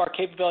building up our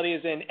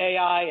capabilities in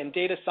AI and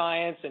data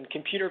science and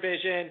computer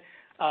vision.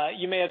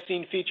 You may have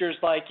seen features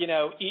like,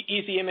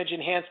 easy image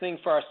enhancing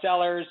for our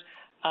sellers.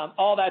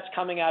 All that's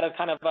coming out of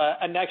kind of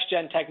a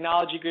next-gen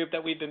technology group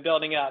that we've been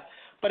building up.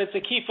 But it's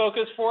a key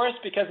focus for us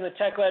because in the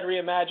tech-led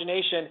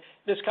reimagination,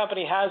 this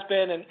company has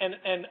been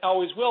and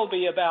always will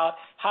be about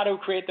how to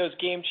create those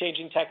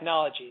game-changing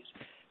technologies.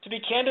 To be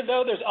candid,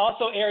 though, there's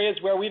also areas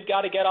where we've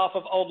got to get off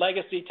of old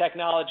legacy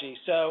technology.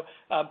 So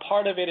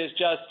part of it is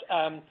just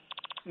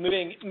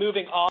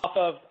moving off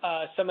of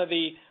some of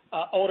the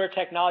older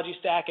technology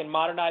stack and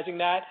modernizing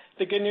that.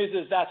 The good news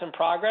is that's in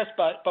progress,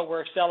 but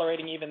we're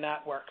accelerating even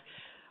that work.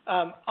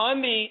 On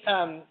the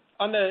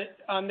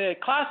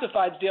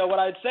classifieds deal, what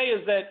I'd say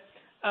is that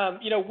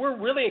we're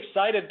really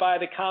excited by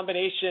the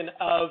combination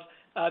of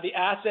the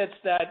assets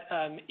that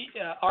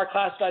our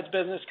classifieds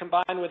business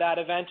combined with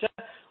Adevinta.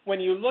 When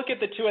you look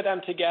at the two of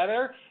them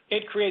together,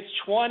 it creates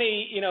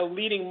 20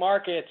 leading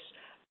markets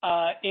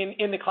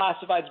in the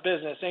classifieds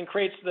business and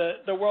creates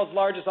the world's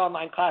largest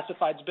online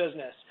classifieds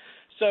business.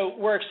 So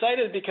we're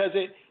excited because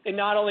it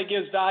not only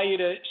gives value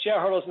to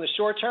shareholders in the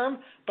short term,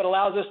 but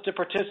allows us to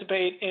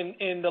participate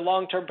in the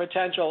long-term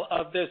potential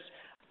of this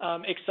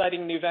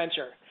exciting new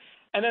venture.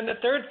 And then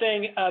the third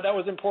thing that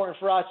was important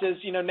for us is,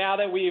 now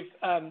that we've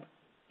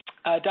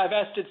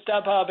divested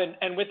StubHub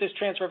and with this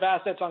transfer of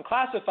assets on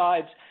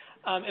classifieds,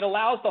 it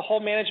allows the whole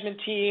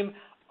management team,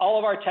 all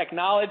of our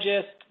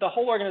technologists, the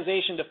whole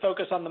organization to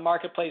focus on the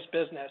marketplace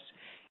business.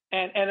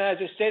 And as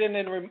I stated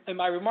in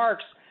my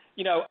remarks,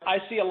 I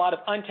see a lot of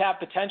untapped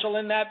potential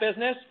in that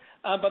business,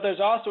 but there's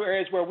also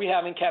areas where we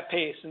haven't kept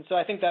pace. And so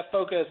I think that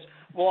focus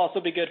will also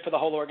be good for the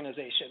whole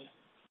organization.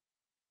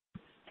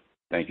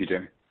 Thank you,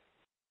 Jamie.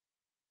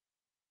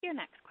 Your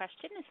next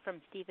question is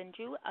from Stephen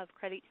Ju of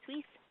Credit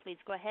Suisse. Please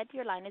go ahead.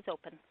 Your line is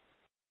open.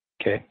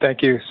 Okay,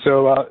 thank you.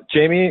 So,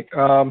 Jamie,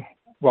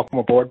 welcome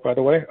aboard, by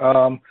the way.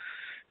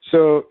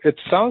 So it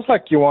sounds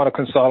like you want to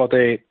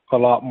consolidate a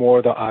lot more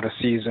of the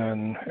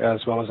out-of-season as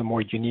well as a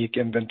more unique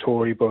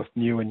inventory, both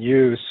new and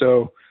used.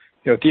 So,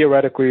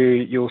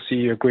 theoretically, you'll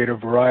see a greater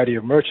variety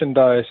of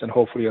merchandise and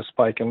hopefully a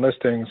spike in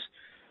listings.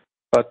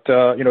 But,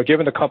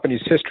 given the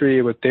company's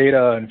history with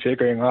data and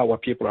figuring out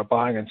what people are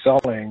buying and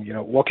selling,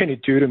 what can you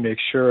do to make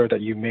sure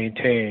that you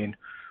maintain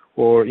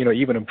or,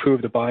 even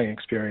improve the buying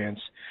experience?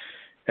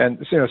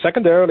 And,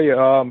 secondarily,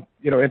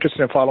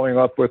 interested in following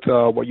up with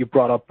what you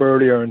brought up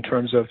earlier in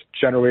terms of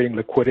generating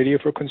liquidity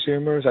for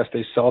consumers as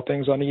they sell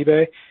things on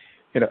eBay.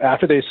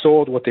 After they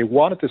sold what they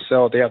wanted to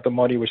sell, they have the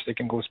money which they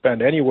can go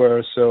spend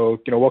anywhere. So,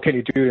 what can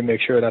you do to make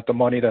sure that the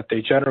money that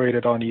they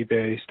generated on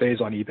eBay stays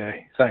on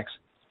eBay? Thanks.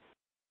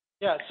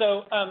 Yeah,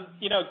 so,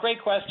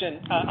 great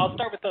question. I'll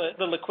start with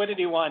the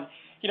liquidity one.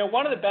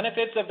 One of the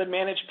benefits of the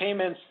managed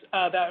payments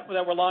that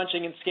we're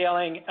launching and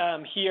scaling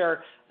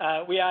here,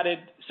 we added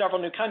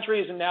several new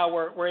countries, and now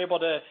we're able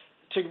to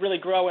really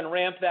grow and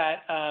ramp that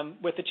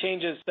with the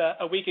changes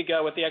a week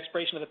ago with the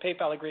expiration of the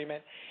PayPal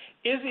agreement,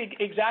 is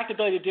the exact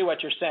ability to do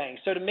what you're saying.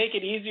 So to make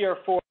it easier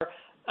for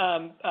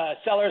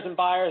sellers and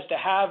buyers to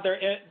have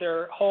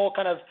their whole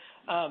kind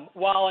of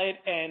wallet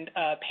and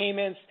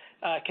payments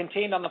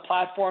contained on the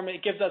platform,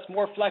 it gives us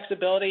more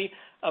flexibility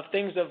of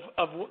things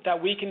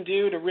that we can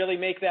do to really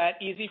make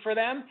that easy for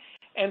them.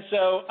 And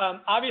so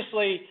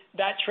obviously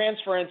that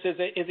transference is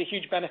a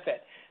huge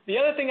benefit. The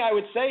other thing I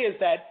would say is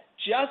that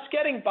just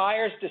getting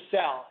buyers to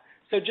sell,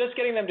 so just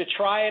getting them to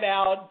try it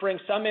out, bring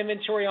some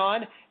inventory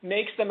on,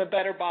 makes them a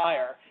better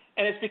buyer.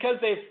 And it's because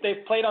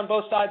they've played on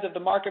both sides of the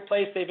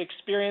marketplace, they've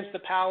experienced the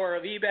power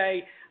of eBay,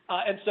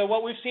 and so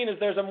what we've seen is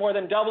there's a more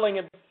than doubling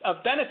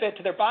of benefit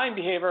to their buying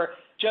behavior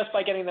just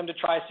by getting them to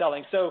try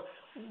selling. So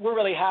we're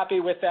really happy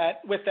with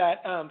that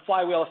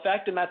flywheel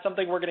effect, and that's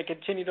something we're going to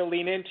continue to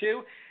lean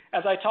into.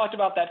 As I talked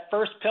about that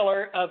first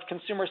pillar of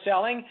consumer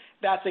selling,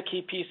 that's a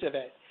key piece of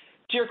it.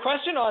 To your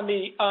question on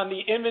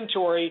the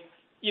inventory,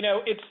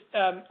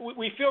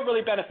 we feel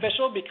really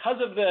beneficial because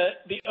of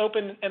the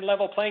open and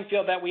level playing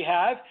field that we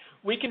have.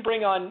 We can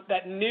bring on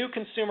that new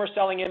consumer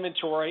selling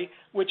inventory,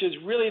 which is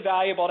really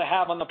valuable to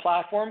have on the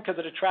platform because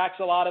it attracts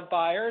a lot of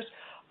buyers,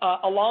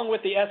 along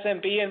with the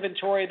SMB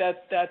inventory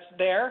that's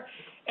there.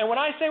 And when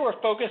I say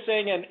we're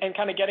focusing and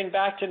kind of getting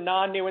back to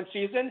non-new in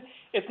season,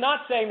 it's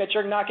not saying that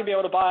you're not going to be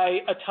able to buy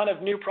a ton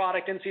of new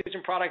product,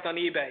 in-season product on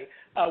eBay.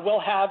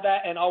 We'll have that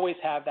and always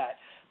have that.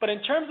 But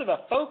in terms of a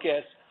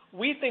focus,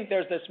 we think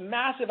there's this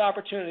massive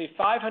opportunity,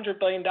 $500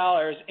 billion,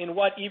 in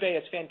what eBay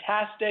is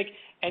fantastic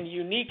and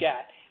unique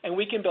at. And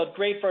we can build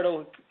great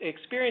vertical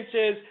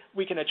experiences,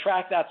 we can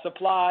attract that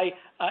supply,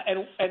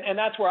 and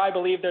that's where I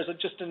believe there's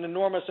just an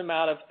enormous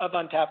amount of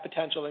untapped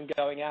potential in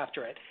going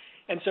after it.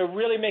 And so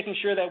really making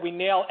sure that we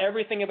nail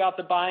everything about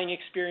the buying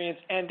experience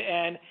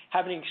end-to-end,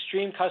 having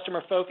extreme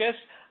customer focus,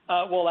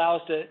 will allow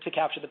us to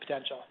capture the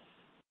potential.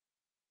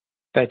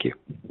 Thank you.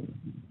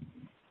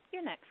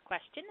 Your next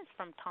question is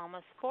from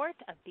Thomas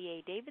Forte of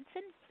D.A.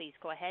 Davidson. Please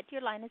go ahead.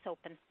 Your line is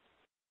open.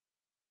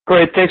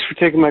 Great. Thanks for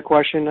taking my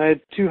question. I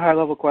had two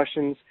high-level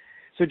questions.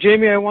 So,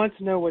 Jamie, I want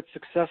to know what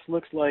success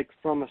looks like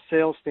from a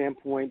sales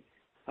standpoint.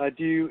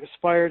 Do you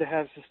aspire to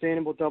have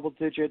sustainable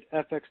double-digit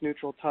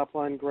FX-neutral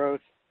top-line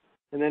growth?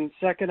 And then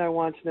second, I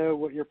want to know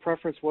what your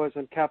preference was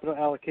on capital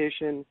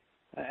allocation,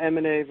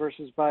 M&A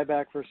versus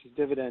buyback versus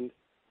dividend.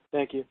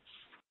 Thank you.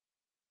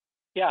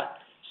 Yeah.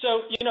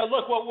 So,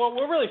 look, what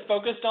we're really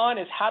focused on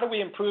is how do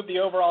we improve the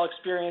overall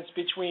experience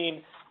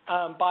between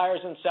buyers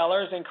and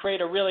sellers and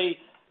create a really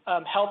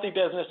healthy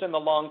business in the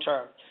long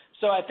term.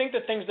 So I think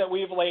the things that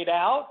we've laid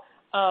out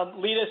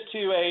lead us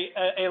to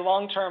a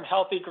long-term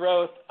healthy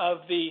growth of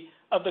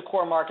the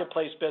core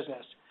marketplace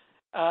business.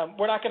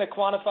 We're not going to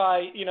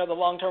quantify, the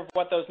long term of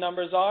what those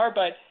numbers are,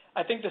 but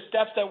I think the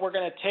steps that we're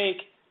going to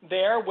take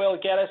there will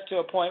get us to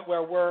a point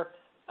where we're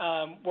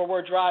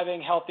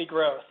driving healthy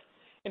growth.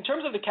 In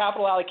terms of the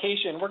capital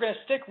allocation, we're going to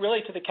stick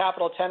really to the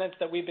capital tenets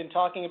that we've been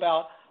talking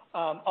about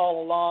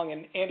all along.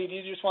 And Andy, do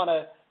you just want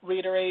to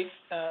reiterate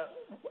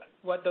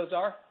what those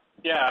are?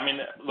 Yeah,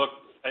 look,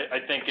 I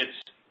think it's,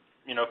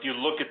 if you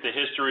look at the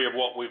history of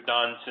what we've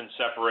done since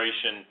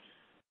separation,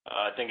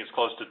 I think it's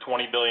close to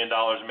 $20 billion,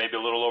 maybe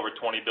a little over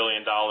 $20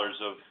 billion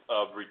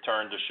of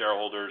return to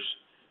shareholders,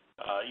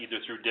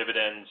 either through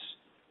dividends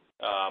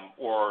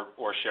or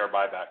share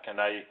buyback. And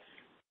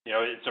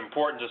it's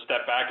important to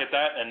step back at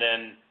that and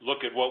then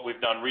look at what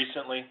we've done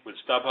recently with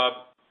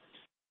StubHub.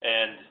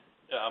 And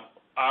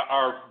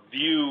our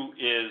view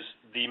is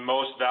the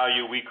most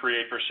value we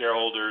create for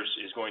shareholders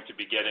is going to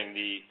be getting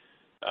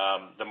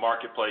the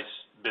marketplace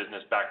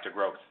business back to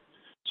growth.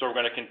 So we're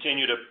going to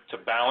continue to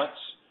balance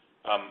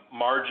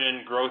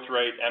margin, growth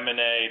rate,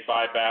 M&A,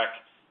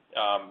 buyback,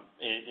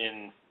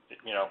 in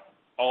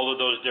all of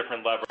those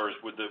different levers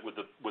with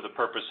the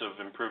purpose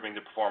of improving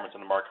the performance in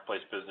the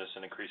marketplace business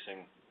and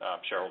increasing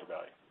shareholder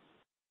value.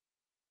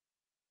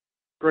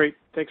 Great.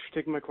 Thanks for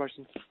taking my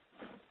questions.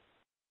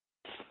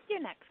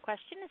 Your next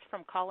question is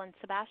from Colin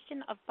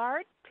Sebastian of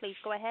Baird. Please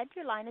go ahead.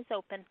 Your line is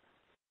open.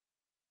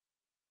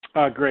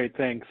 Great.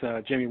 Thanks.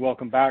 Jamie,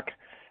 welcome back.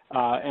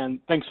 And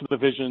thanks for the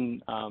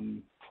vision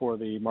for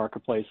the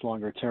marketplace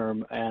longer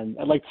term. And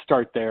I'd like to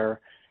start there,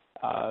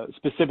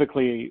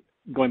 specifically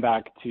going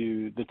back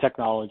to the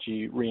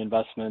technology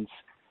reinvestments.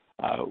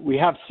 We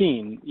have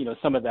seen,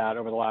 some of that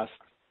over the last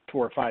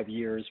 4 or 5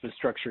 years with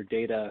structured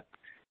data.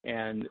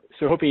 And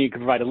so hoping you could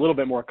provide a little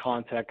bit more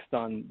context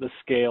on the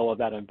scale of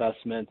that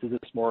investment. Is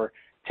this more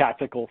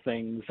tactical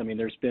things?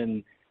 There's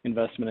been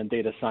investment in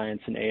data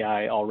science and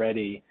AI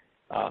already.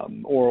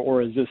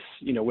 Or is this,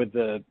 with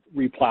the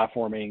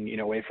replatforming,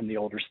 away from the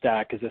older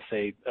stack, is this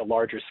a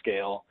larger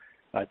scale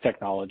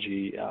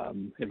technology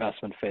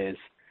investment phase?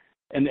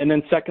 And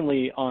then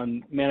secondly,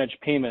 on managed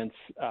payments,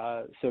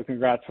 so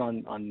congrats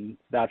on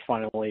that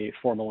finally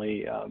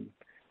formally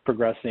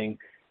progressing.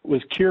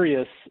 Was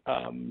curious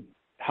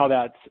how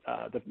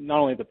that's not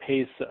only the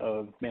pace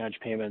of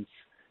managed payments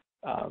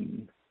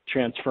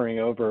transferring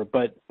over,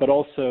 but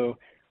also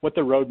what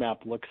the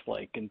roadmap looks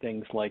like in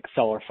things like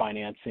seller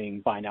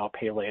financing, buy now,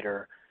 pay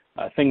later,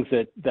 things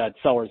that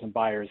sellers and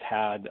buyers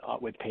had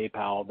with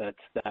PayPal that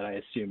I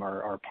assume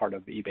are part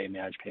of eBay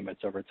managed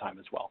payments over time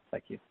as well.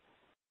 Thank you.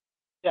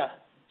 Yeah.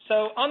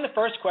 So on the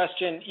first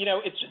question,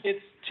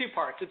 it's 2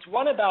 parts. It's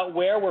one about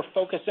where we're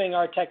focusing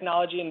our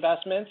technology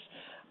investments.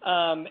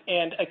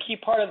 And a key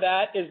part of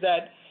that is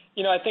that,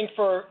 I think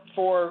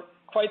for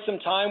quite some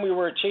time we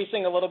were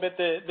chasing a little bit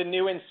the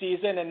new in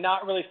season and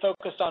not really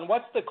focused on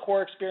what's the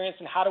core experience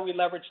and how do we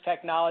leverage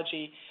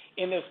technology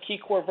in those key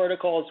core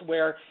verticals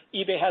where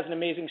eBay has an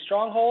amazing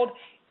stronghold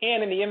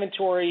and in the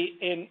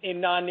inventory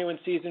in non-new in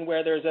season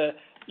where there's a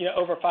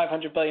over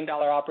 $500 billion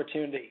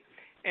opportunity.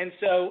 And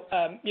so,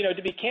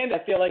 to be candid,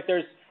 I feel like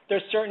there's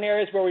certain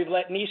areas where we've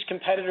let niche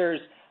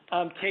competitors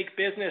take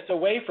business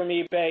away from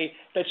eBay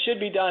that should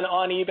be done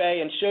on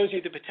eBay and shows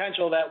you the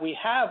potential that we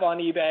have on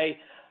eBay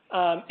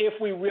if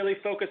we really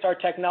focus our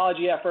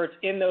technology efforts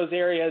in those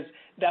areas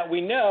that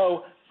we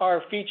know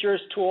are features,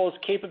 tools,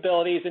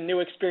 capabilities, and new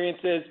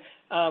experiences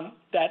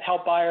that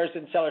help buyers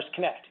and sellers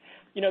connect.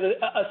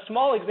 A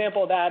small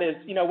example of that is,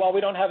 while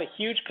we don't have a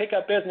huge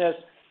pickup business,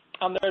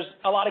 there's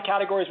a lot of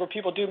categories where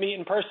people do meet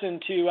in person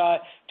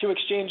to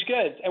exchange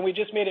goods, and we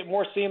just made it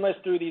more seamless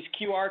through these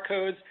QR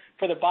codes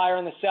for the buyer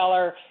and the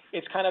seller.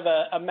 It's kind of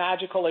a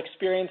magical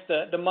experience.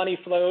 The money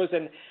flows,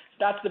 and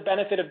that's the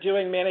benefit of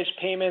doing managed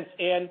payments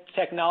and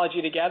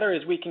technology together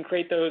is we can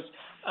create those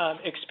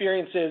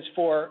experiences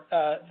for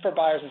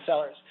buyers and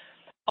sellers.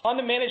 On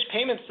the managed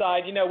payment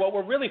side, what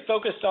we're really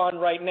focused on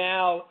right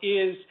now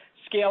is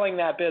scaling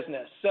that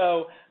business.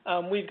 So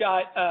we've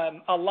got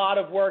a lot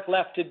of work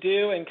left to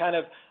do and kind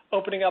of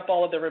opening up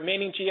all of the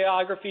remaining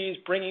geographies,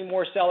 bringing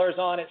more sellers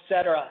on, et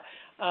cetera.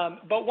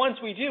 But once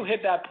we do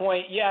hit that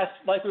point, yes,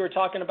 like we were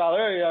talking about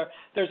earlier,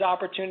 there's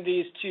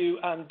opportunities to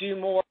do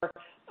more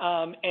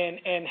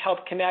and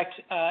help connect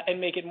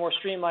and make it more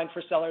streamlined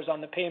for sellers on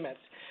the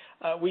payments.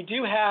 We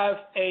do have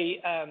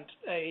a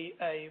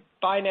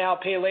buy now,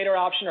 pay later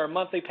option or a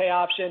monthly pay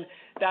option.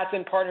 That's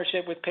in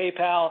partnership with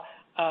PayPal.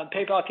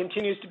 PayPal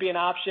continues to be an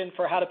option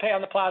for how to pay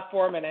on the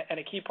platform and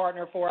a key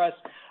partner for us.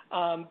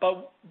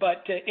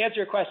 But to answer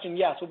your question,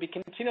 yes, we'll be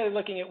continually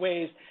looking at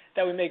ways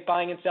that we make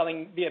buying and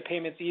selling via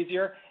payments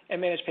easier, and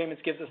managed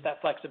payments gives us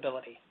that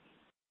flexibility.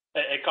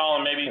 Hey,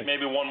 Colin,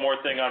 maybe one more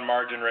thing on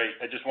margin rate.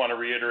 I just want to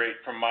reiterate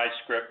from my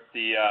script,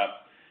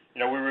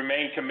 we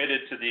remain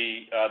committed to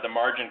the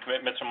margin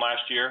commitments from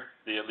last year,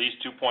 the at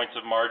least 2 points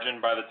of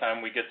margin by the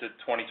time we get to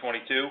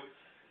 2022.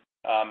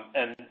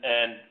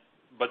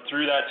 But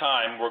through that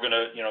time, we're going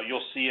to,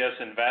 you'll see us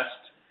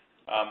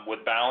invest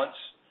with balance,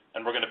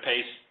 and we're going to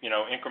pace,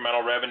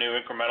 incremental revenue,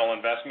 incremental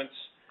investments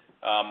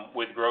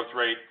with growth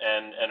rate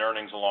and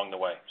earnings along the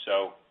way.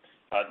 So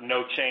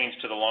no change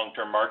to the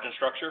long-term margin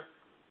structure.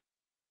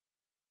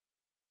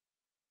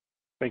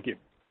 Thank you.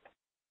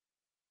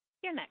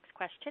 Your next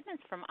question is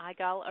from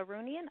Ygal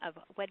Arounian of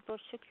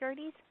Wedbush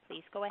Securities.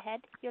 Please go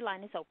ahead. Your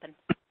line is open.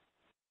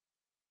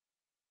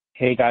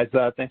 Hey, guys.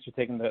 Thanks for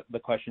taking the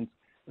questions.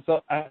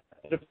 So I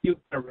had a few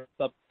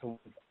up to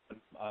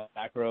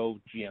macro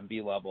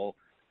GMV level.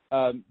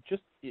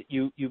 Just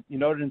you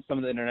noted in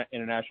some of the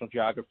international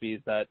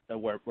geographies that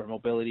where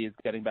mobility is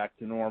getting back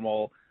to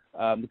normal,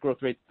 the growth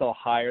rate's still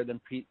higher than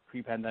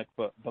pre-pandemic,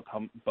 but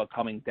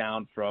coming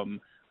down from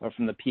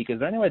the peak. Is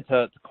there any way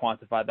to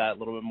quantify that a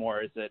little bit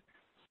more? Is it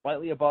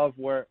slightly above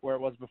where it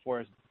was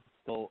before? Is it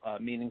still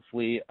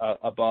meaningfully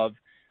above?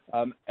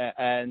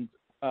 And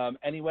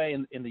any way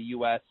in the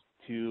U.S.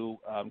 to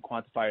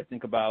quantify or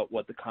think about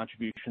what the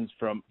contributions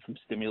from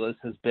stimulus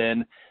has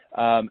been,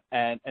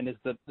 and is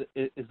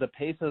the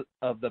pace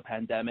of the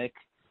pandemic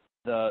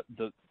the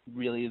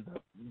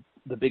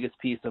biggest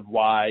piece of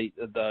why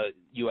the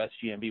U.S.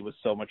 GMV was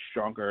so much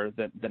stronger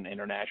than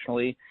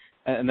internationally?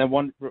 And then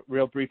one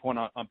real brief one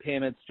on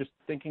payments, just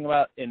thinking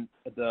about in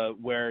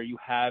where you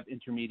have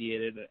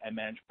intermediated and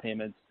managed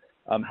payments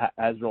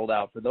has rolled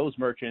out for those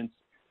merchants.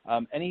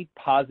 Any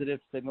positive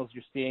signals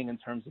you're seeing in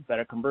terms of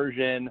better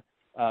conversion?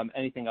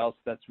 Anything else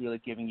that's really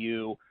giving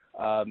you,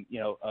 a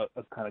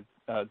kind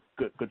of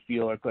good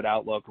feel or good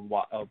outlook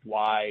of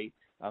why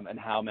and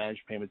how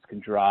managed payments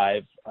can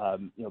drive,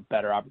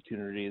 better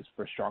opportunities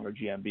for stronger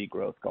GMV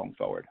growth going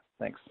forward?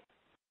 Thanks.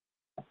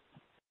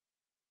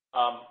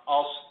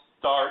 I'll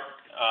start,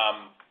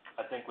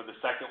 I think, with the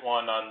second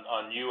one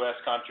on U.S.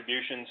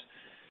 contributions.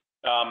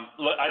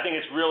 Look, I think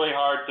it's really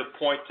hard to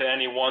point to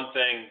any one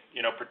thing,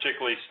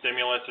 particularly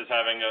stimulus as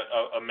having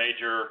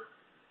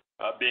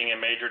being a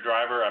major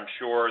driver. I'm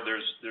sure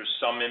there's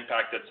some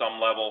impact at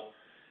some level.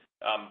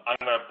 I'm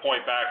going to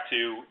point back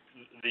to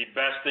the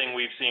best thing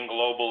we've seen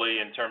globally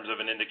in terms of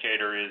an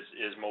indicator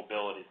is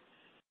mobility.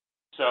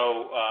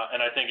 So, and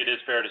I think it is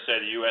fair to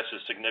say the U.S.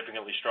 is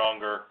significantly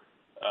stronger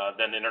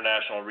than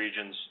international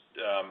regions,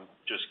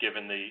 just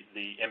given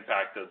the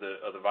impact of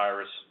the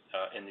virus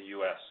in the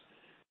U.S.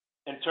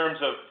 In terms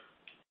of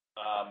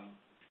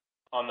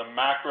on the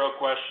macro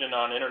question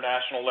on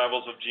international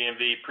levels of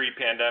GMV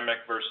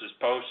pre-pandemic versus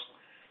post,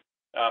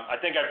 I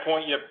think I'd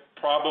point you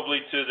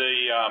probably to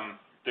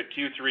the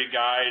Q3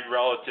 guide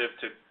relative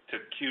to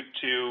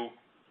Q2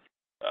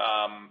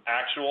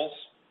 actuals.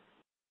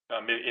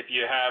 If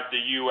you have the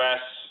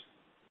U.S.,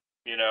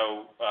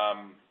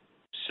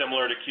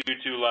 similar to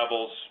Q2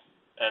 levels,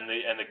 and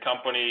the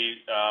company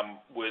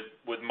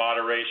with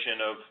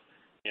moderation of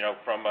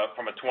from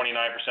a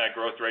 29%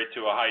 growth rate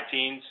to a high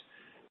teens,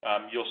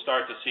 you'll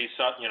start to see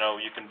some.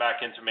 You can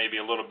back into maybe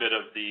a little bit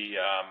of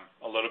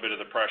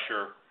the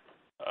pressure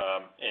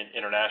in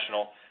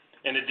international.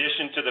 In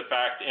addition to the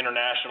fact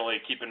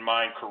internationally, keep in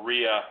mind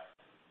Korea,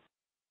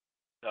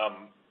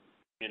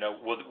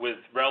 with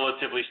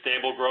relatively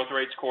stable growth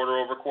rates quarter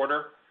over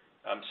quarter,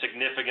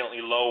 significantly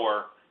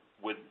lower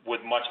with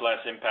much less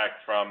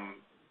impact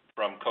from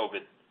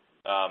COVID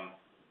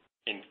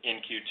in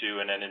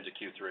Q2 and then into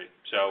Q3.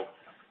 So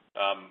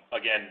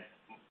again,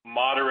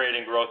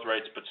 moderating growth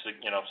rates, but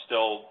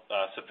still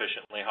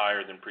sufficiently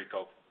higher than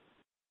pre-COVID.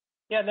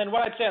 Yeah, and then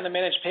what I'd say on the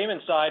managed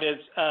payment side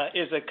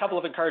is a couple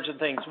of encouraging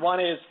things.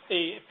 One is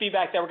the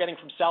feedback that we're getting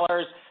from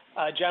sellers,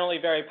 generally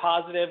very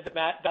positive. The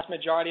vast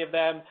majority of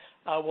them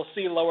will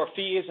see lower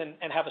fees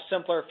and have a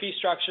simpler fee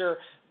structure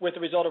with the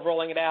result of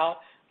rolling it out.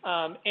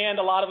 And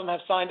a lot of them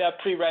have signed up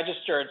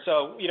pre-registered,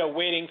 so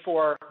waiting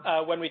for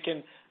when we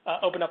can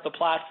open up the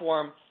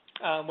platform,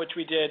 which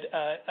we did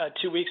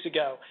 2 weeks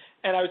ago.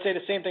 And I would say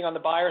the same thing on the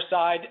buyer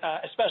side,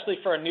 especially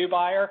for a new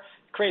buyer,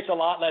 creates a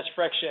lot less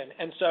friction.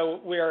 And so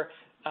we're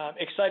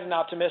excited and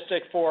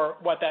optimistic for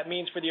what that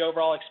means for the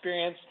overall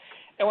experience.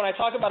 And when I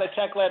talk about a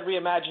tech-led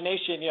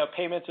reimagination,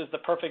 payments is the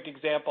perfect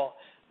example.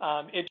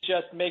 It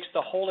just makes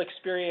the whole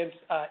experience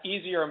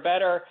easier and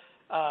better.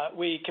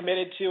 We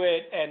committed to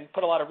it and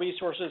put a lot of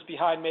resources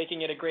behind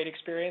making it a great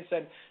experience.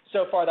 And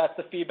so far, that's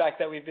the feedback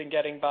that we've been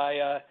getting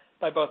by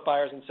both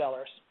buyers and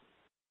sellers.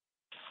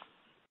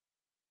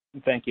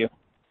 Thank you.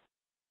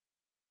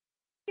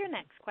 Your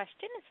next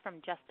question is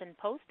from Justin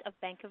Post of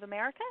Bank of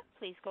America.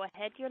 Please go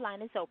ahead. Your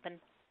line is open.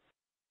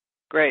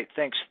 Great.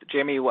 Thanks,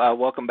 Jamie.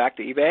 Welcome back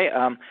to eBay.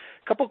 A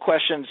couple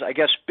questions, I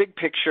guess, big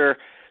picture.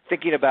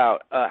 thinking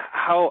about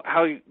how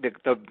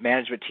the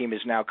management team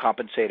is now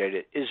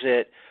compensated. Is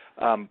it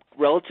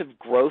relative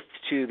growth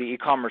to the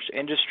e-commerce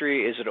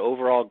industry? Is it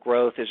overall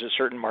growth? Is it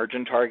certain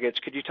margin targets?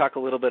 Could you talk a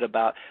little bit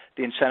about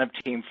the incentive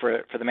team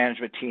for the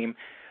management team,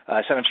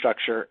 incentive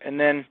structure? And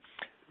then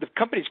the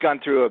company's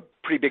gone through a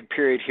pretty big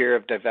period here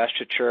of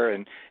divestiture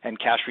and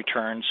cash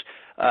returns.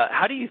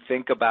 How do you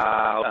think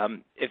about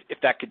if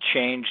that could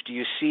change? Do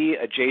you see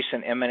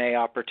adjacent M&A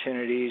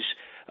opportunities?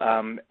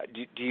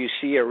 Do you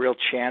see a real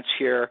chance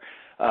here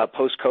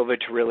post-COVID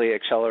to really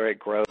accelerate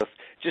growth?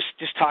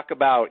 Just talk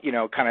about,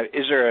 kind of,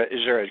 is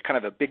there a kind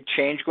of a big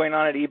change going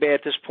on at eBay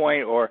at this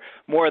point, or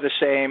more of the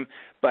same,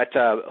 but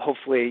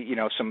hopefully,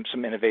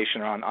 some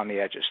innovation on the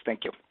edges?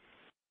 Thank you.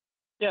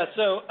 Yeah,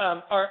 so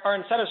our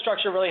incentive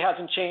structure really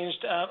hasn't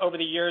changed over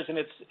the years, and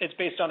it's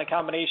based on a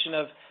combination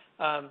of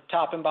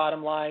top and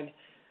bottom line.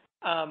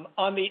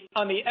 On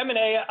the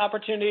M&A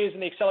opportunities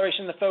and the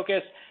acceleration of the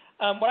focus,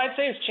 what I'd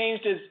say has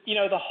changed is,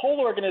 the whole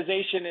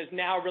organization is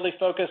now really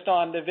focused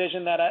on the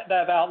vision that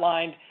I've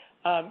outlined.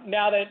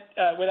 Now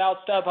that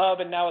without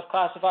StubHub and now with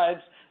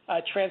classifieds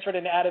transferred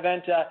into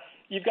Adventa,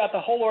 you've got the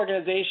whole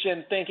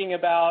organization thinking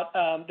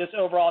about this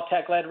overall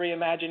tech-led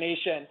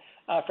reimagination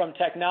from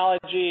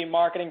technology,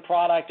 marketing,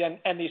 product,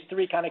 and these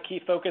three kind of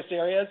key focus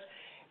areas.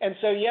 And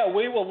so, yeah,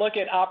 we will look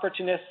at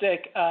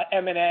opportunistic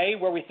M&A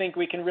where we think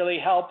we can really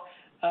help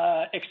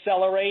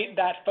accelerate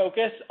that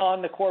focus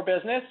on the core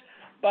business.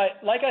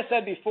 But like I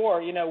said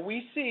before,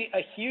 we see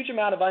a huge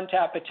amount of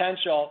untapped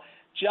potential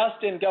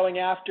just in going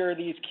after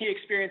these key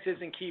experiences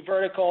and key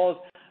verticals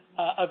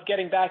of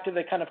getting back to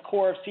the kind of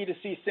core of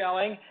C2C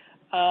selling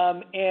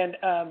and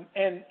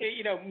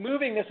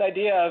moving this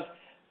idea of,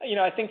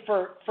 I think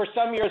for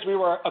some years we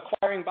were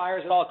acquiring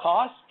buyers at all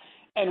costs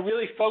and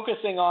really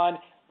focusing on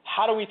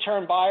how do we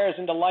turn buyers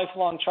into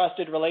lifelong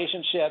trusted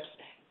relationships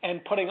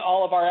and putting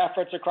all of our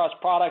efforts across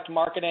product,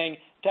 marketing,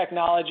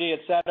 technology, et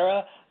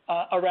cetera,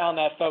 around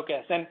that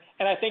focus. And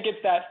I think it's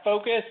that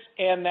focus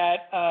and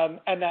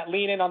that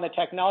lean in on the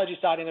technology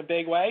side in a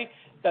big way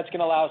that's going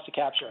to allow us to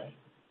capture it.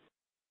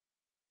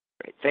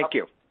 Great. Thank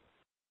you.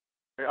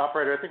 Hey,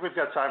 operator, I think we've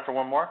got time for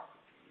one more.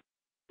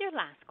 Your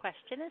last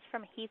question is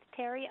from Heath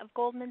Terry of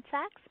Goldman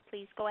Sachs.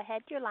 Please go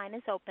ahead. Your line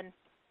is open.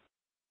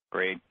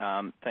 Great.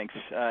 Thanks.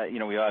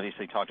 We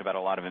obviously talked about a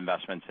lot of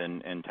investments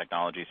in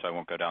technology, so I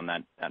won't go down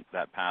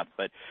that path.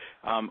 But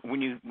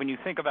when you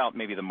think about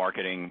maybe the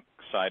marketing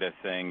side of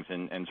things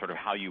and sort of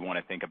how you want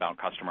to think about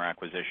customer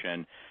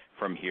acquisition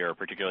from here,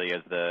 particularly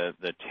as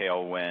the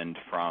tailwind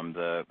from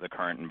the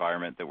current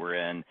environment that we're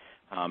in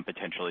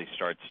potentially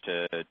starts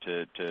to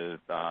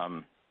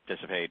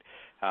dissipate,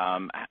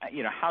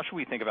 how should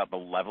we think about the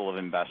level of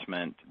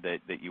investment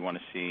that you want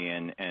to see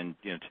and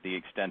to the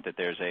extent that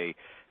there's a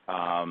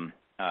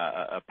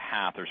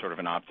path or sort of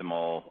an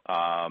optimal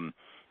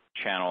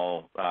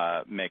channel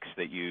mix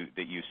that you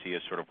see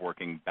as sort of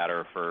working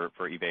better for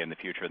eBay in the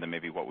future than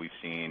maybe what we've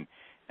seen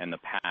in the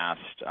past?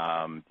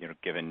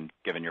 Given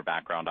your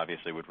background,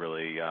 obviously would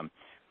really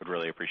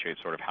appreciate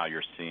sort of how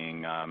you're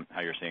seeing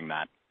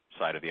that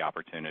side of the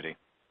opportunity.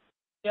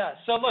 Yeah.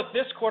 So look,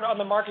 this quarter on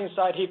the marketing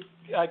side, Heath,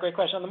 great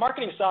question. On the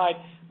marketing side,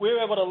 we were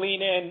able to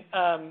lean in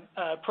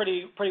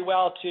pretty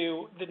well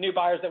to the new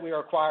buyers that we were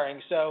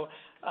acquiring. So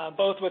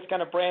both with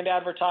kind of brand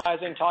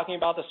advertising, talking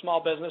about the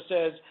small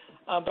businesses,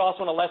 but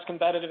also in a less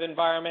competitive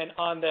environment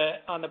on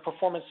the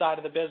performance side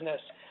of the business.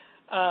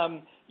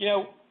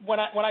 When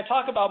I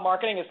talk about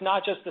marketing, it's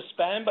not just the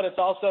spend, but it's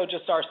also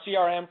just our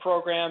CRM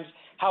programs,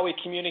 how we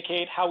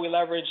communicate, how we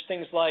leverage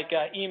things like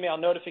email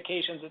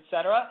notifications, et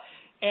cetera.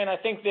 And I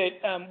think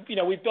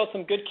that we've built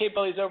some good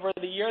capabilities over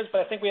the years, but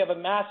I think we have a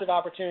massive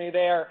opportunity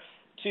there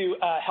to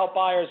help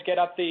buyers get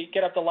up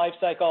the life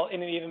cycle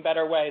in an even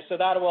better way. So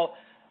that will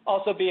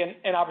also be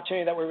an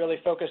opportunity that we're really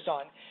focused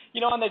on.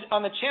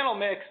 On the channel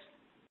mix,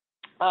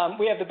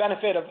 we have the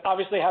benefit of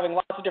obviously having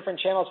lots of different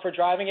channels for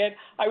driving it.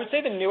 I would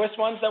say the newest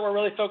ones that we're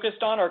really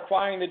focused on are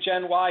acquiring the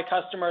Gen Y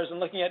customers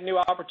and looking at new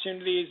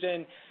opportunities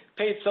in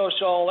paid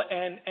social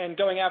and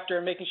going after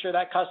and making sure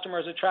that customer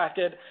is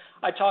attracted.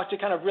 I talked to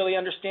kind of really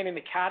understanding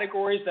the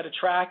categories that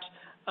attract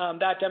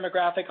that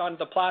demographic onto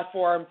the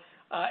platform.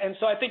 And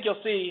so I think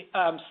you'll see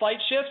slight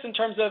shifts in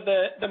terms of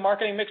the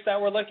marketing mix that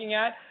we're looking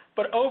at.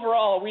 But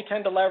overall, we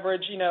tend to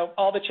leverage,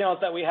 all the channels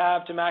that we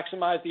have to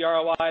maximize the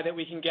ROI that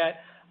we can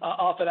get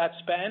off of that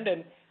spend.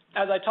 And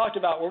as I talked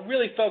about, we're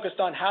really focused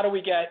on how do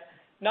we get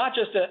not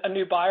just a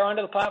new buyer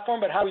onto the platform,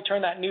 but how we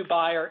turn that new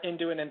buyer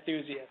into an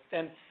enthusiast.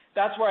 And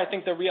that's where I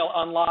think the real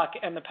unlock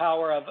and the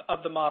power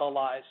of the model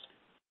lies.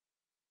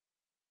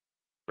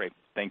 Great.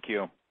 Thank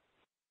you.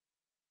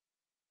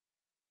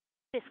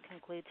 This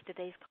concludes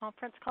today's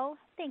conference call.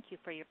 Thank you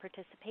for your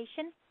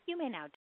participation. You may now